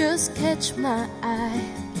things just catch my eye.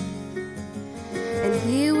 And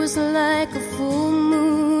he was like a full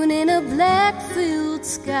moon in a black-filled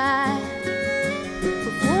sky.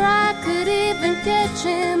 Before I could even catch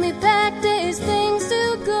him, he packed his things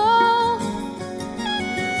to go.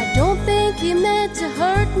 I don't think he meant to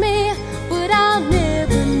hurt me, but I'll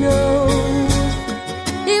never know.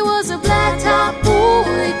 He was a blacktop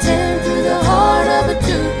boy tearing through the heart of a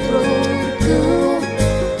dirt road.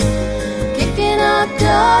 Kicking up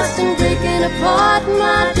dust and breaking apart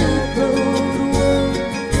my dirt road world.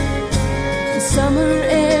 The summer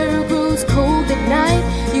air grows cold at night.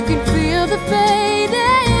 You can feel the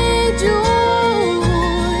fading joy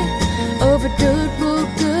of a dirt road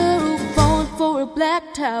girl falling for a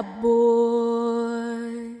blacktop boy.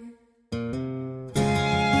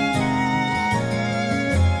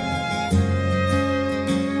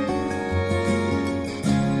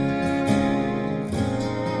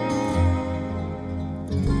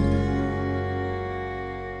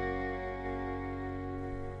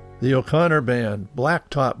 The O'Connor Band,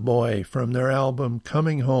 Blacktop Boy, from their album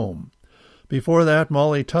Coming Home. Before that,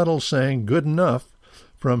 Molly Tuttle sang Good Enough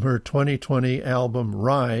from her 2020 album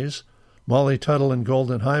Rise. Molly Tuttle and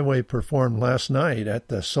Golden Highway performed last night at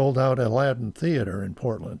the sold-out Aladdin Theater in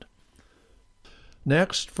Portland.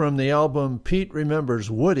 Next, from the album Pete Remembers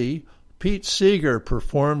Woody, Pete Seeger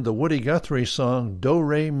performed the Woody Guthrie song Do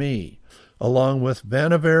Re Mi, along with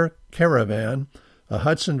Vannevar Caravan, a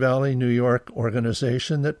Hudson Valley, New York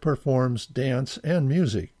organization that performs dance and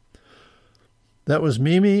music. That was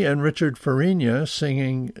Mimi and Richard Farina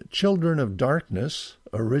singing Children of Darkness,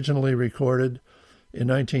 originally recorded in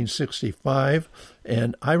 1965,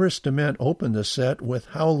 and Iris DeMent opened the set with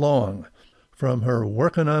How Long from her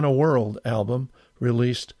Workin' on a World album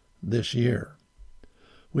released this year.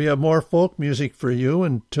 We have more folk music for you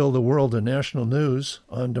until the world and national news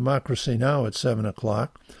on Democracy Now! At 7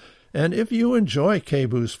 o'clock. And if you enjoy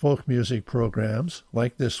KBOO's folk music programs,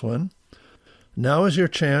 like this one, now is your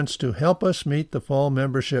chance to help us meet the fall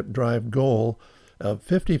membership drive goal of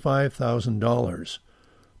 $55,000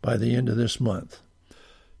 by the end of this month.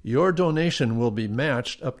 Your donation will be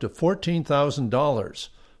matched up to $14,000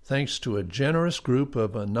 thanks to a generous group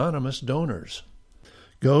of anonymous donors.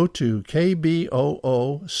 Go to KBOO/give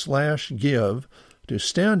to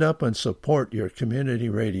stand up and support your community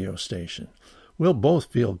radio station. We'll both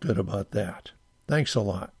feel good about that. Thanks a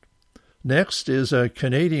lot. Next is a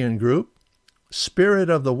Canadian group, Spirit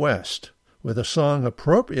of the West, with a song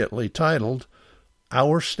appropriately titled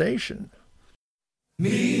Our Station.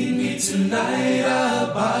 Meet me tonight,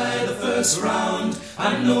 I'll buy the first round.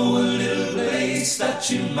 I know a little place that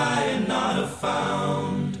you might not have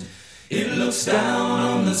found. It looks down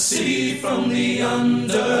on the city from the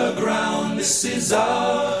underground. This is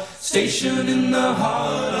our station in the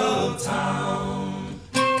heart of town.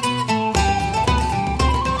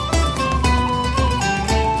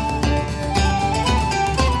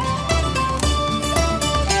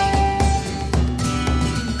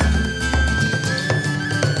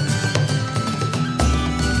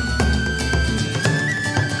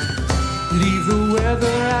 Leave the weather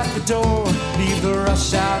at the door, leave the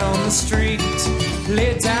rush out on the street.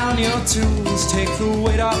 Lay down your tools, take the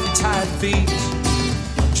weight off your tired feet.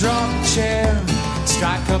 Drop a chair,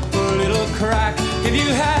 strike up a little crack. If you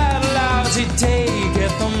had a lousy day,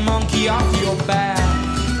 get the monkey off your back.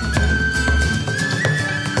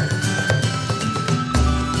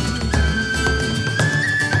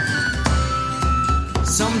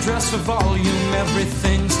 Some dress for volume,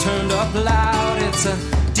 everything's turned up loud. It's a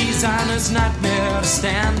designer's nightmare to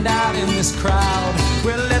stand out in this crowd,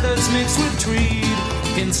 where leather's mixed with tweed,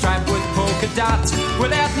 pinstripe with polka dots, where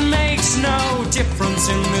that makes no difference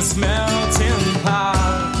in this melting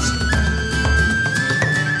pot.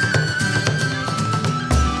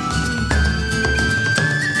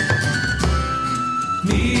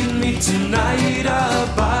 Meet me tonight, I'll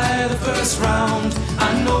buy the first round.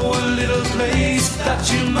 I know a little place that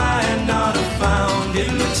you might not have found.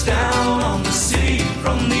 It looks down on the city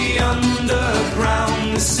from the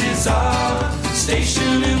underground. This is our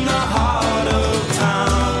station in the heart of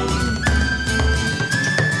town.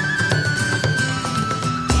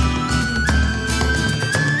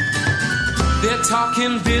 They're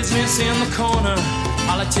talking business in the corner,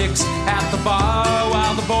 politics at the bar,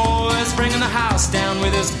 while the boy's bringing the house down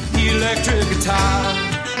with his electric guitar.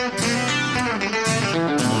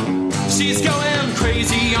 She's going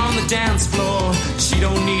crazy on the dance floor. She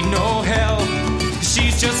don't need no help.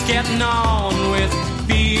 She's just getting on with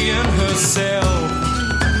being herself.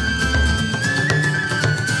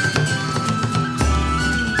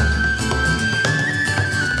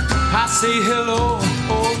 I say hello,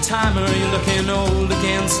 old timer, you're looking old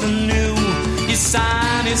against the new. Your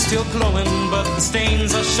sign is still glowing, but the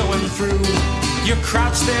stains are showing through. You're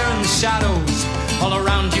crouched there in the shadows, all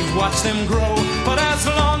around you've watched them grow. But as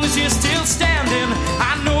long as you're still standing,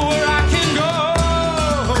 I know where I can go.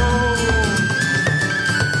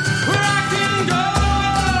 Where I can go.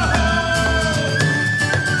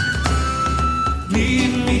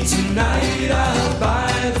 Meet me tonight, I'll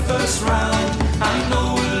buy the first round. I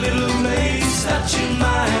know a little place that you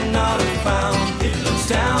might not have found. It looks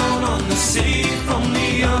down on the city from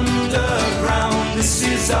the underground. This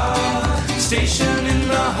is our station in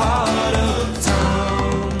the heart of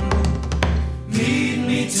town. Meet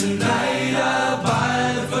me tonight, I'll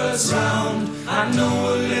buy the first round. I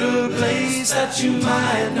know a little place that you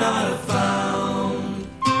might not have found.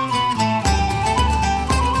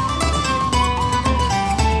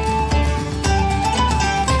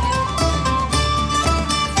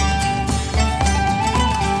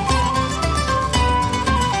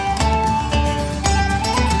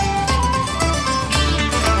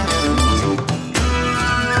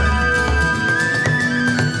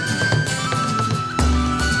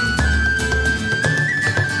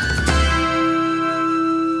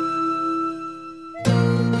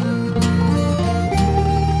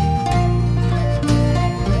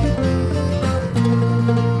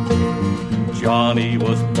 Johnny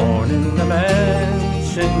was born in a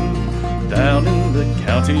mansion down in the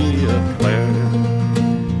county of Clare.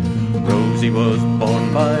 Rosie was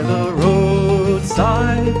born by the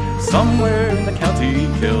roadside somewhere in the county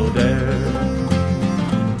Kildare.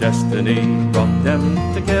 Destiny brought them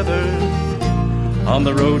together on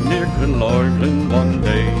the road near Glenlorglen one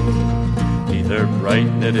day. Neither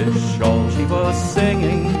bright knitted shawl she was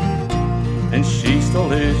singing, and she stole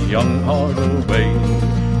his young heart away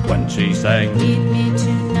when she sang, "Meet me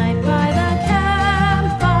tonight by the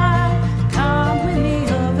campfire, come with me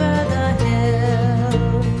over the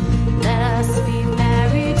hill. Let us be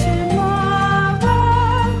married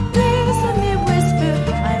tomorrow, please let me whisper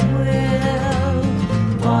I will.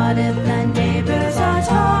 What if the neighbors are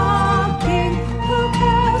talking? Who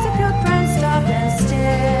cares if your friends stop and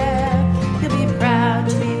stare? You'll be proud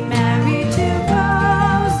to be married to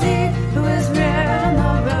Rosie, who is reared on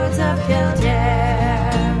the roads of Kildare."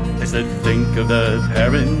 I said, think of the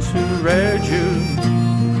parents who reared you,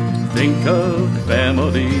 think of the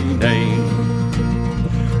family name.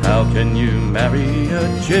 How can you marry a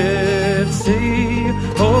gypsy?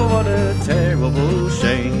 Oh, what a terrible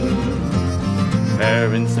shame.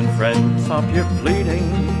 Parents and friends, stop your pleading.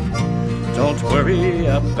 Don't worry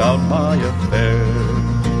about my affair,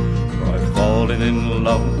 for I've fallen in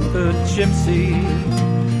love with a gypsy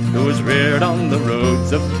who was reared on the roads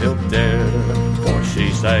of Kildare. For she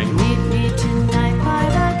sang, "Meet me tonight by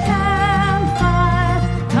the campfire,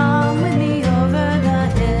 come with me over the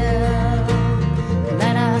hill.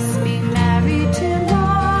 Let us be married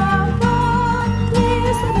tomorrow,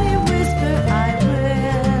 please let me whisper I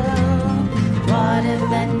will. What if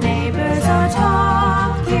the neighbors are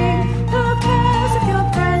talking? Who cares if your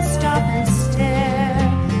friends stop and stare?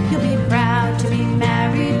 You'll be proud to be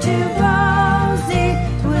married to Rosie,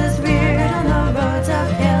 who was reared on the roads of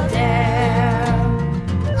Kildare."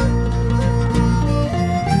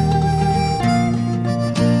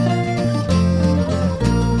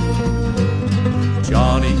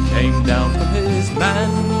 Johnny came down from his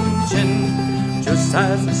mansion just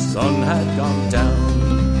as the sun had gone down,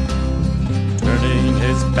 turning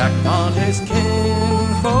his back on his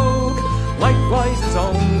kinfolk, likewise his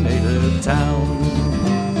own native town.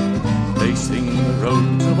 Facing the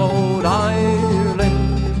roads of old Ireland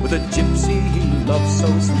with a gypsy he loved so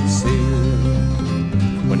sincere.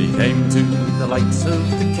 When he came to the lights of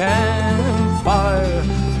the campfire,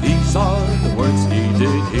 these are the words he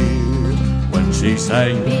did hear when she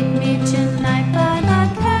sang, "Meet me tonight by the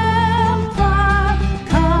campfire,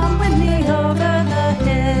 come with me over the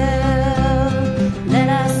hill. Let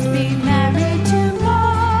us be married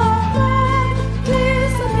tomorrow,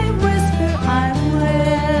 please let me whisper I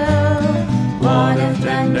will. What if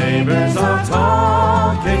the neighbors are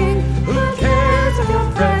talking? Who cares if your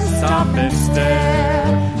friends stop and stare?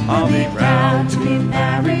 I'll be proud to be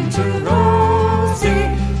married to Rosie,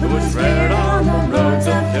 who was reared on the roads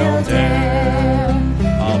of Kildare.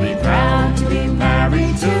 I'll be proud to be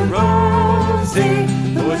married to Rosie,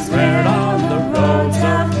 who was reared on the roads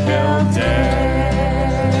of Kildare."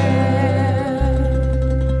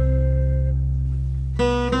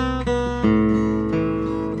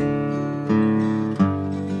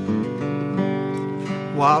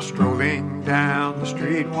 While strolling down the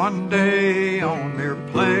street one day on their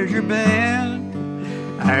pleasure bend,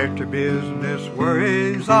 after business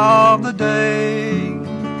worries of the day,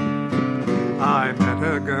 I met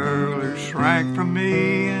a girl who shrank from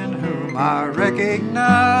me and whom I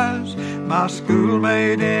recognized, my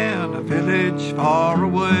schoolmate in a village far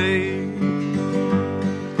away.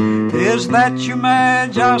 "Is that you,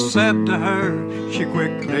 Madge?" I said to her. She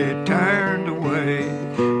quickly turned away.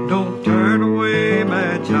 "Don't turn away,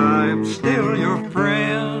 Madge, I am still your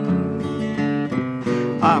friend.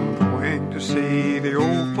 I'm going to see the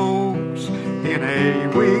old folks in a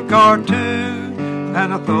week or two, and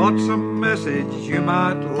I thought some message you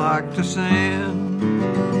might like to send.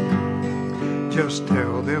 Just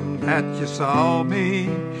tell them that you saw me,"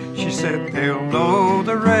 she said, "they'll know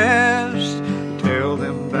the rest. Tell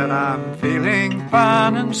them that I'm feeling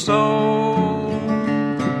fine and so.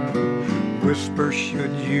 Whisper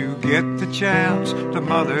should you get the chance to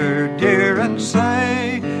mother dear and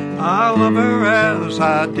say I love her as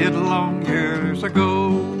I did long years ago."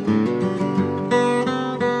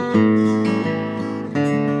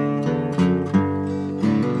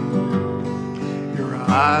 Your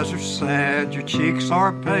eyes are sad, your cheeks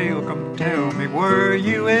are pale. Come tell me, were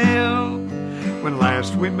you ill? When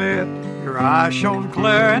last we met, your eyes shone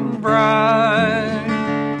clear and bright.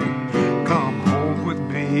 Come home with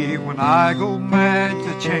me when I go mad.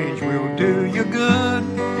 The change will do you good.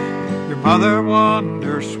 Your mother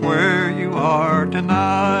wonders where you are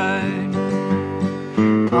tonight.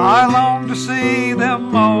 I long to see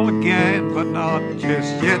them all again, but not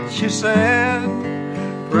just yet, she said.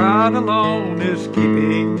 Pride alone is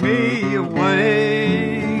keeping me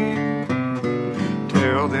away.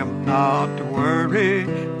 Tell them not to worry,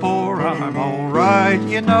 for I'm alright,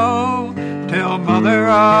 you know. Tell mother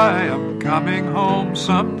I am coming home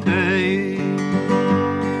someday.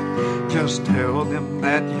 Just tell them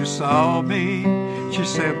that you saw me, she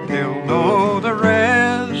said they'll know the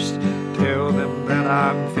rest. Tell them that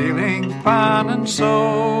I'm feeling fine and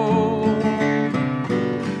so.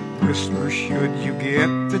 Whisper should you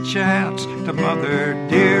get the chance to mother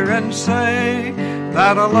dear and say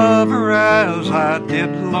that I love her as I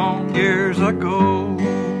did long years ago.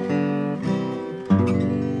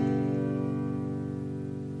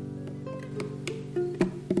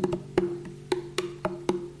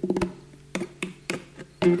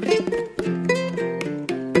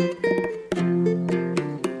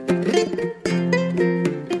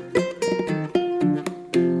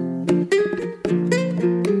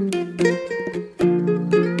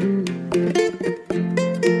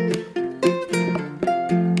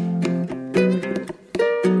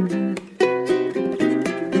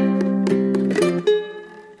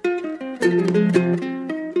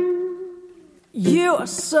 You are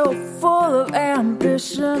so full of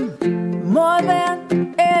ambition, more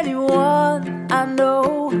than anyone I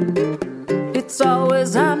know. It's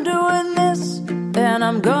always I'm doing this, and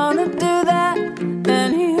I'm gonna do that,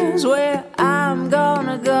 and here's where I'm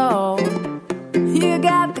gonna go. You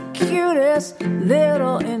got the cutest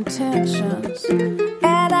little intentions,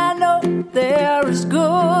 and I know they're as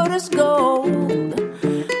good as gold.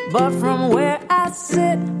 But from where I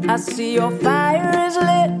sit, I see your fire is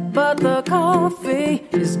lit, but the coffee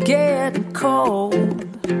is getting cold.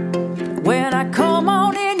 When I come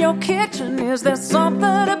on in your kitchen, is there something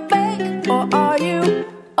to bake, or are you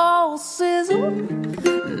all sizzle,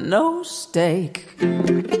 no steak?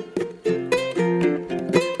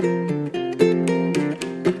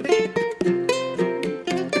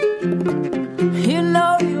 You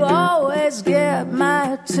know you always get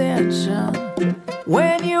my attention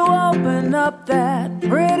when you open up that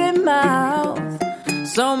pretty mouth.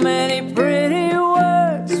 So many pretty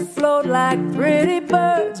words float like pretty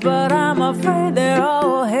birds, but I'm afraid they're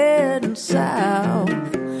all heading south.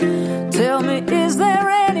 Tell me, is there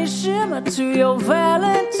any shimmer to your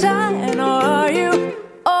Valentine, or are you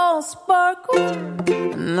all sparkle,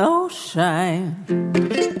 no shine?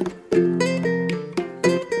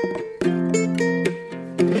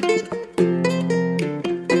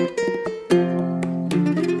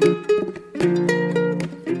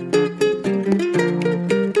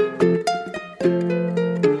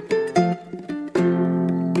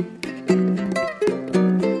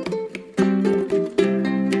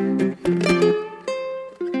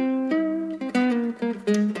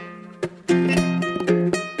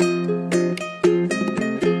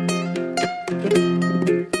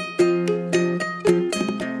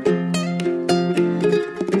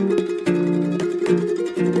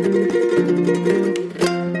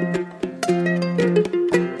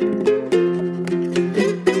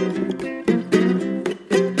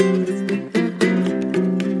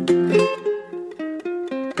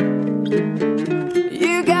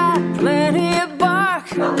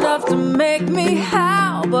 Enough to make me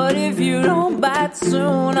howl, but if you don't bite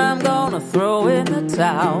soon, I'm gonna throw in the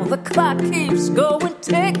towel. The clock keeps going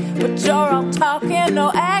tick, but you're all talking,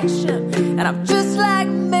 no action, and I'm just like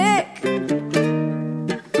Mick.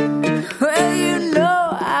 Well, you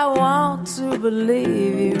know I want to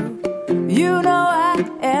believe you. You know I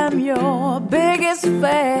am your biggest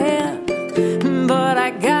fan, but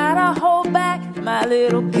I gotta hold back my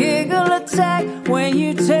little giggle attack when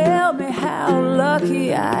you tell me how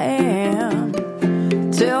lucky I am.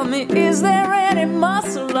 Tell me, is there any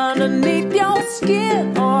muscle underneath your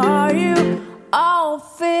skin, or are you all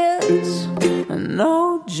fizz and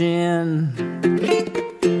no gin?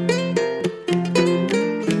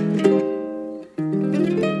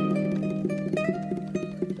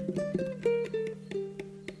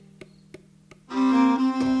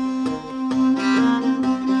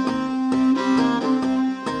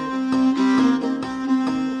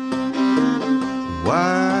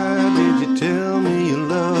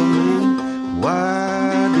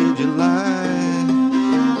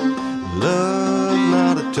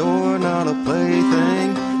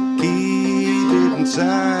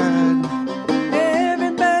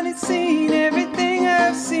 Everybody's seen everything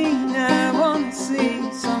I've seen. I want to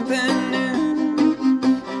see something new.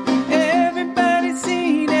 Everybody's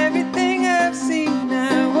seen everything I've seen.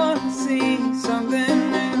 I want to see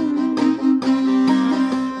something new.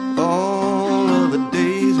 All of the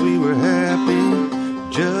days we were happy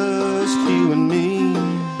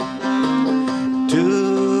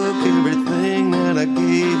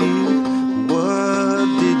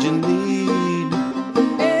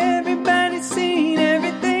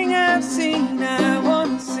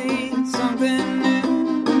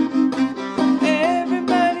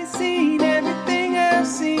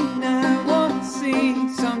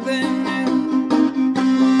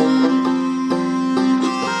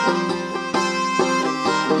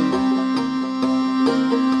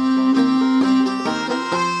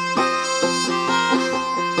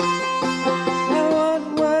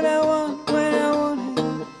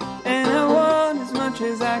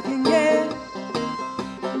I can get.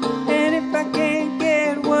 And if I can't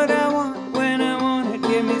get what I want when I want it,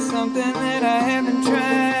 give me something that I haven't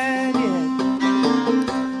tried yet.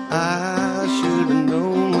 I should have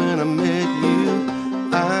known when I met you,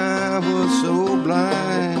 I was so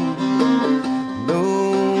blind.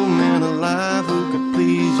 No man alive who could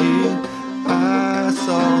please you, I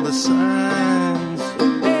saw the signs.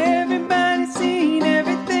 Everybody's seen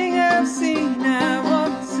everything I've seen, I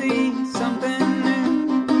want to see something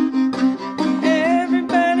new.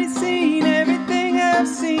 Everybody's seen everything I've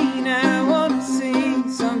seen, I want to see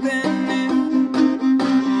something new.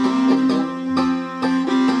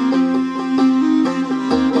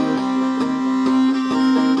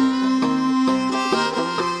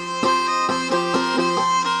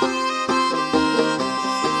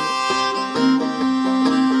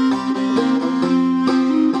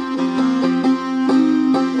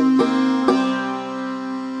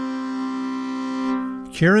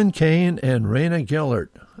 Kieran Kane and Raina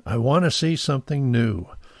Gellert, I Want to See Something New.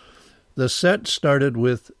 The set started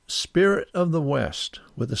with Spirit of the West,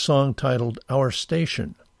 with a song titled Our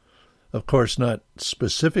Station. Of course, not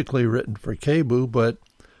specifically written for KBOO, but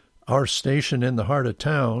Our Station in the Heart of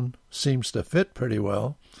Town seems to fit pretty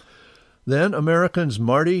well. Then Americans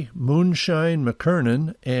Marty Moonshine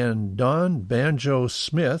McKernan and Don Banjo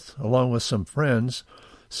Smith, along with some friends,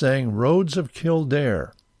 sang Roads of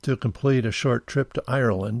Kildare to complete a short trip to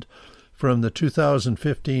Ireland from the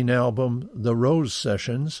 2015 album The Rose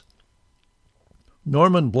Sessions.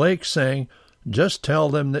 Norman Blake sang Just Tell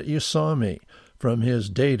Them That You Saw Me from his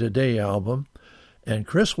Day to Day album, and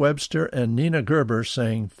Chris Webster and Nina Gerber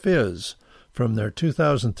sang Fizz from their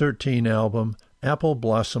 2013 album Apple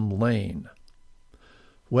Blossom Lane.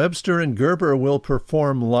 Webster and Gerber will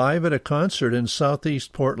perform live at a concert in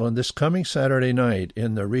Southeast Portland this coming Saturday night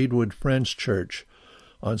in the Reedwood Friends Church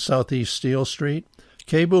on Southeast Steel Street.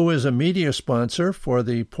 KBOO is a media sponsor for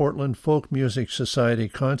the Portland Folk Music Society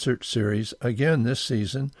concert series again this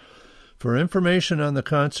season. For information on the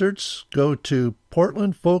concerts, go to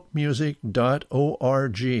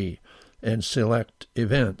portlandfolkmusic.org and select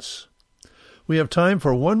events. We have time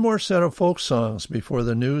for one more set of folk songs before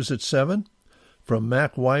the news at 7 from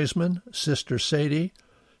Mac Wiseman, Sister Sadie,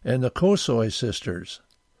 and the Kosoy Sisters,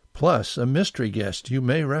 plus a mystery guest you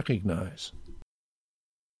may recognize.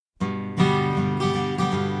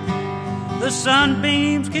 The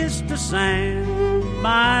sunbeams kissed the sand,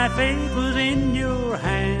 my fate was in your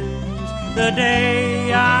hands, the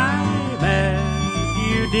day I met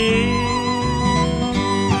you, dear.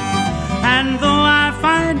 And though I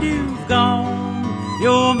find you've gone,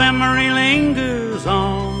 your memory lingers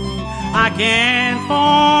on, I can't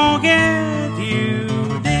forget you,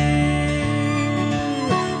 dear.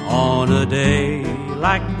 On a day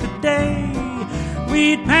like today,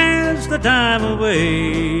 we'd pass the time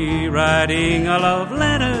away, writing our love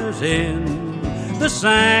letters in the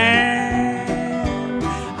sand.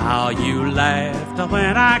 How you laughed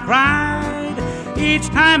when I cried each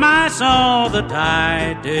time I saw the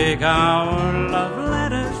tide take our love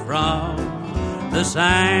letters from the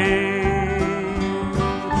sand.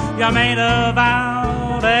 You made a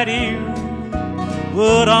vow that you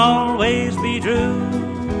would always be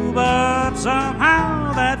true, but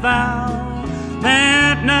somehow that vow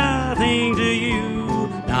meant nothing to you.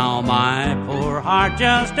 Now my poor heart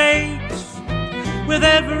just aches with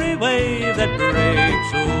every wave that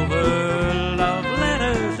breaks over love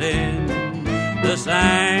letters in the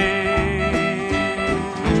sand.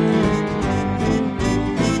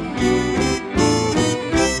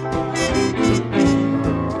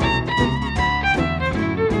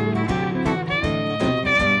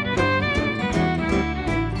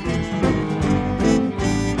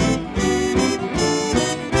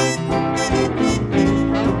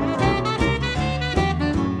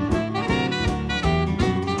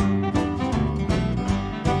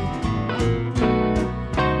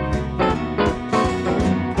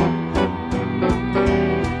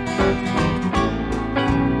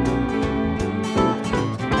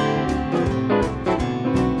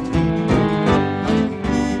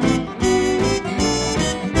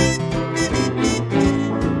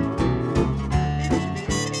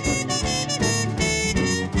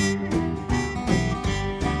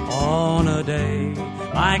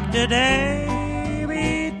 Today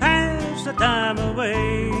we pass the time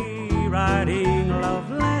away, writing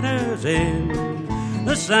love letters in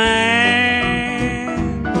the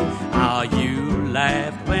sand. How you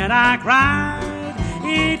laughed when I cried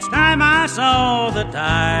each time I saw the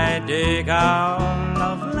tide dig our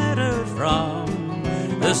love letters from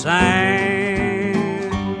the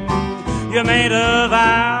sand. You made a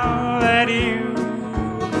vow that you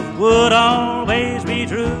would always be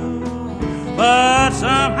true. But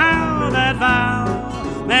somehow that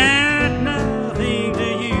vow meant nothing to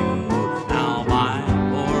you. Now my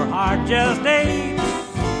poor heart just aches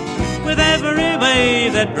with every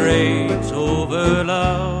wave that breaks over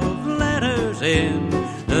love letters in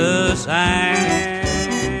the sand.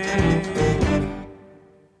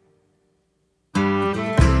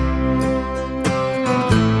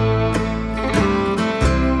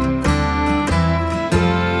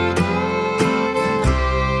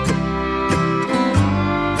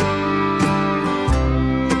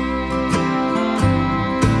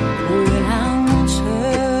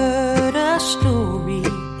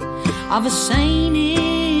 Of a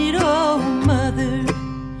sainted old mother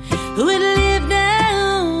who had lived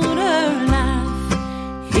out her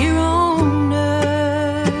life here on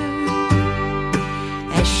earth.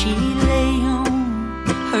 As she lay on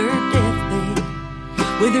her deathbed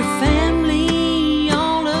with her family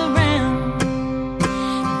all around,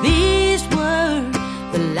 these were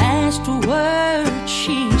the last words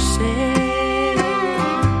she said.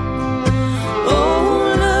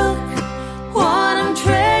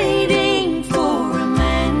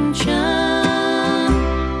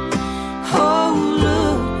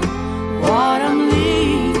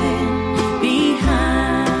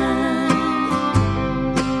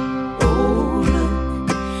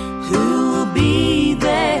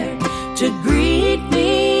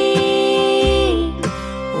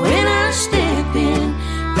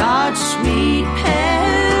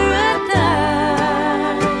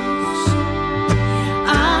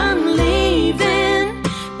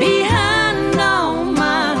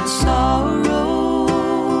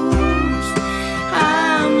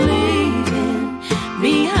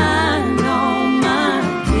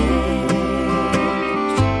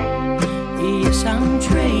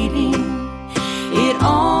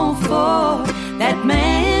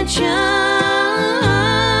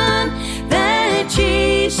 That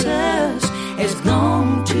Jesus has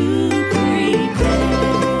gone to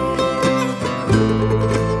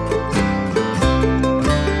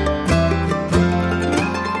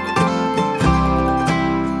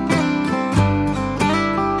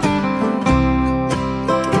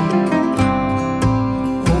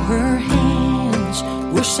Oh, her hands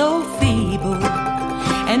were so feeble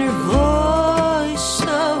and her voice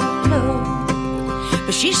so low,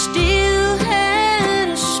 but she still had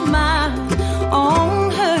a smile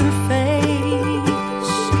on her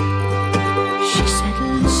face. She said,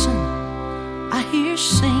 listen, I hear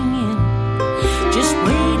singing, just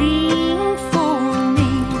waiting for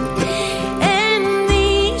me. And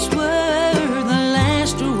these were the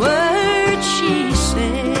last words she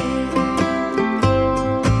said.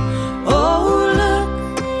 Oh, look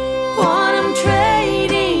what I'm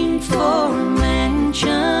trading for a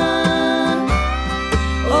mansion.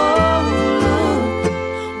 Oh, look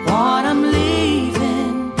what I'm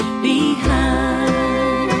leaving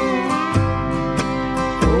behind.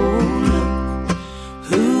 Oh, look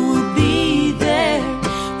who will be there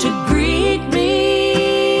to greet me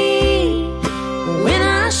when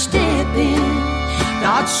I step in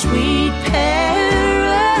God's sweet paradise.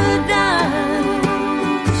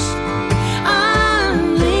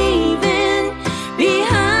 I'm leaving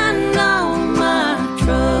behind all my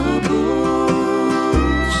troubles.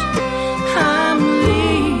 I'm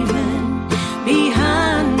leaving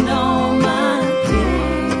behind all my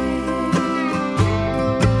cares.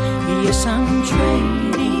 Yes, I'm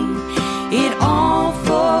trading it all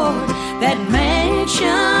for that mansion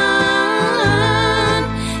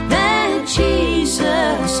that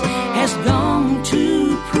Jesus has gone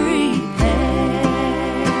to prepare.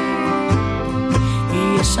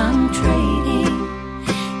 Yes, I'm trading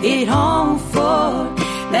it all for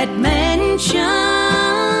that mansion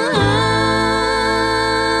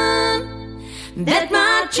that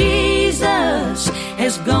my Jesus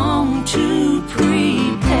has gone to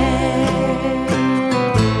prepare.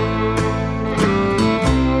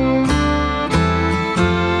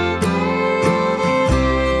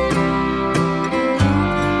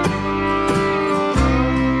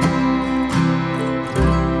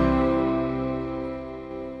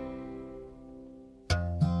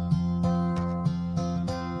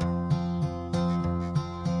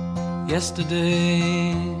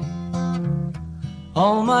 Yesterday,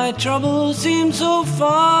 all my troubles seem so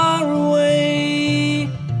far away.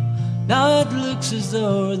 Now it looks as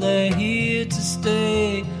though they're here to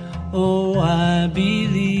stay. Oh, I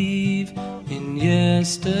believe in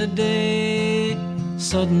yesterday.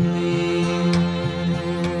 Suddenly,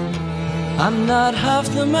 I'm not half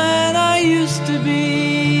the man I used to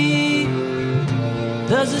be.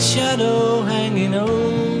 There's a shadow hanging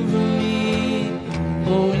over me.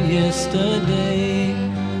 Oh, yesterday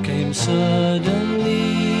then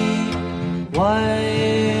suddenly,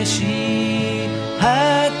 why she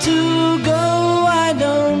had to go, I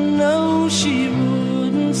don't know, she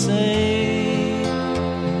wouldn't say.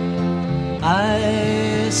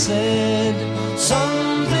 I said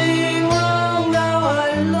something wrong, now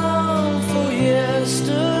I long for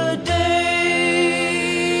yesterday.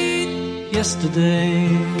 Yesterday,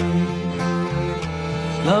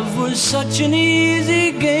 love was such an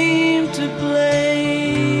easy game to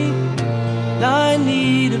play. Now I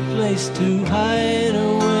need a place to hide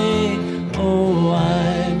away. Oh,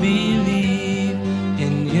 I believe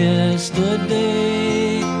in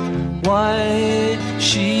yesterday. Why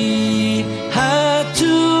she had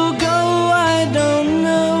to go, I don't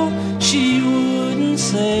know, she wouldn't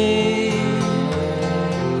say.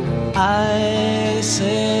 I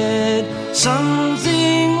said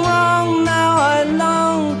something wrong, now I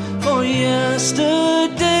long for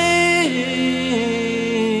yesterday.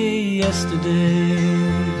 Yesterday,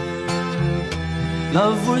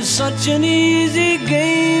 love was such an easy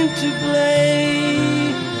game to play.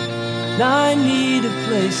 Now I need a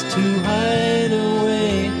place to hide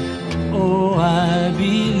away. Oh, I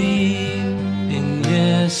believe in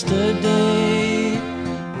yesterday.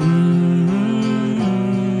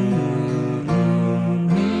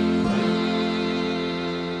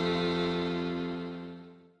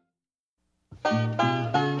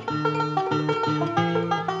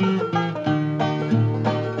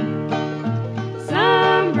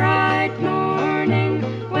 Some bright morning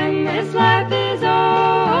when this life is o'er,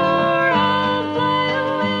 I'll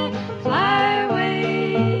fly away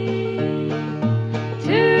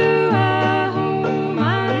to a home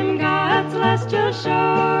on God's celestial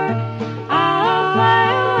shore. I'll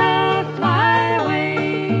fly away, fly away.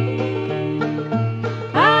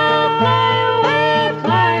 I'll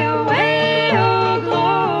fly away, oh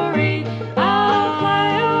glory. I'll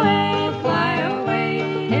fly away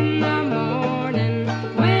in the morning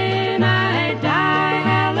when I die.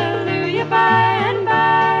 Hallelujah, by and by.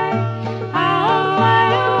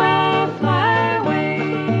 I'll fly away.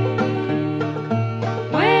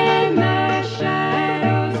 When the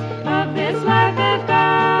shadows of this life have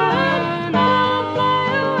gone, I'll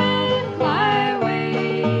fly away.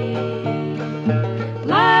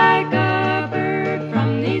 Like a bird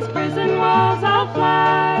from these prison walls, I'll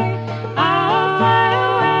fly. I'll fly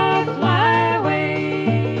away.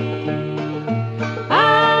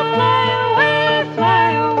 I'll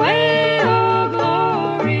fly away, oh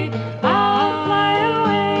glory. I'll fly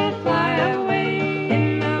away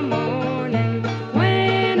in the morning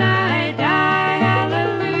when I die.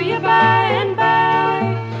 Hallelujah, by and by.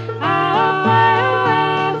 I'll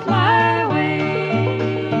fly away.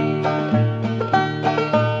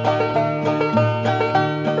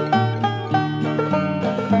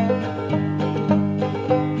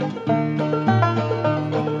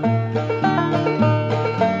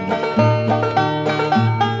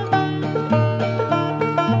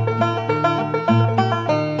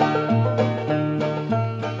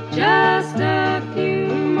 Just a few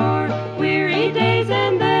more weary days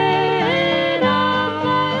and then I'll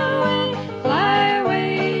fly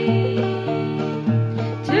away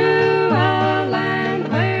to a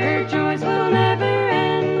land where joys will never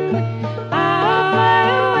end. I'll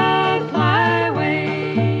fly away.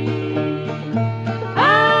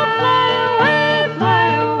 I'll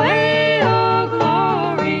fly away, oh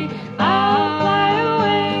glory. I'll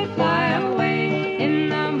fly away in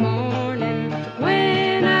the morning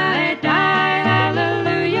when I die.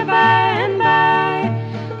 Hallelujah, by and by.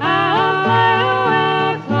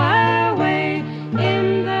 I'll fly away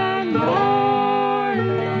in the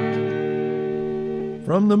morning.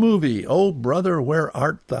 From the movie Oh Brother, Where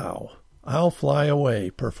Art Thou? I'll Fly Away,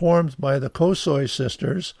 performed by the Kosoi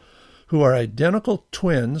sisters, who are identical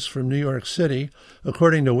twins from New York City.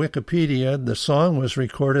 According to Wikipedia, the song was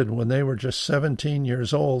recorded when they were just 17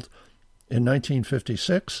 years old in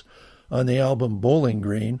 1956 on the album Bowling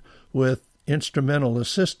Green, with instrumental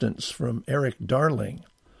assistance from Eric Darling.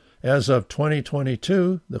 As of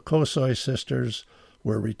 2022, the Kosoi sisters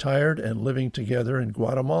were retired and living together in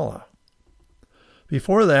Guatemala.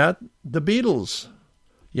 Before that, the Beatles.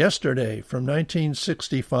 Yesterday, from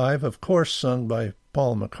 1965, of course sung by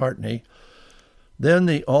Paul McCartney. Then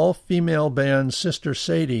the all-female band Sister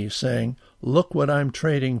Sadie sang Look What I'm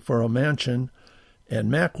Trading for a Mansion, and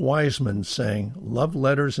Mac Wiseman sang Love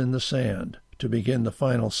Letters in the Sand to begin the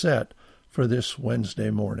final set for this Wednesday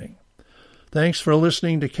morning. Thanks for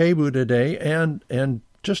listening to KBOO today, and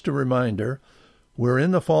just a reminder, we're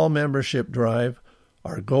in the fall membership drive.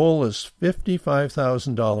 Our goal is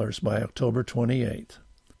 $55,000 by October 28th.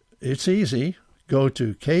 It's easy. Go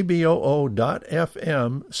to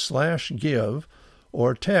kboo.fm/give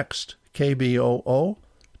or text KBOO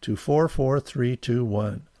to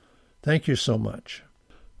 44321. Thank you so much.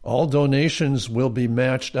 All donations will be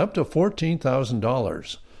matched up to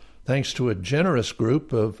 $14,000, thanks to a generous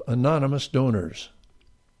group of anonymous donors.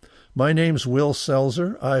 My name's Will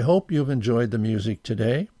Selzer. I hope you've enjoyed the music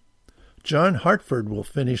today. John Hartford will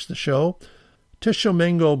finish the show.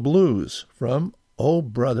 Tishomingo Blues from Oh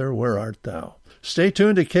Brother, Where Art Thou? Stay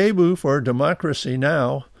tuned to KBOO for Democracy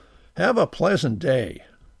Now! Have a pleasant day.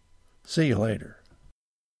 See you later.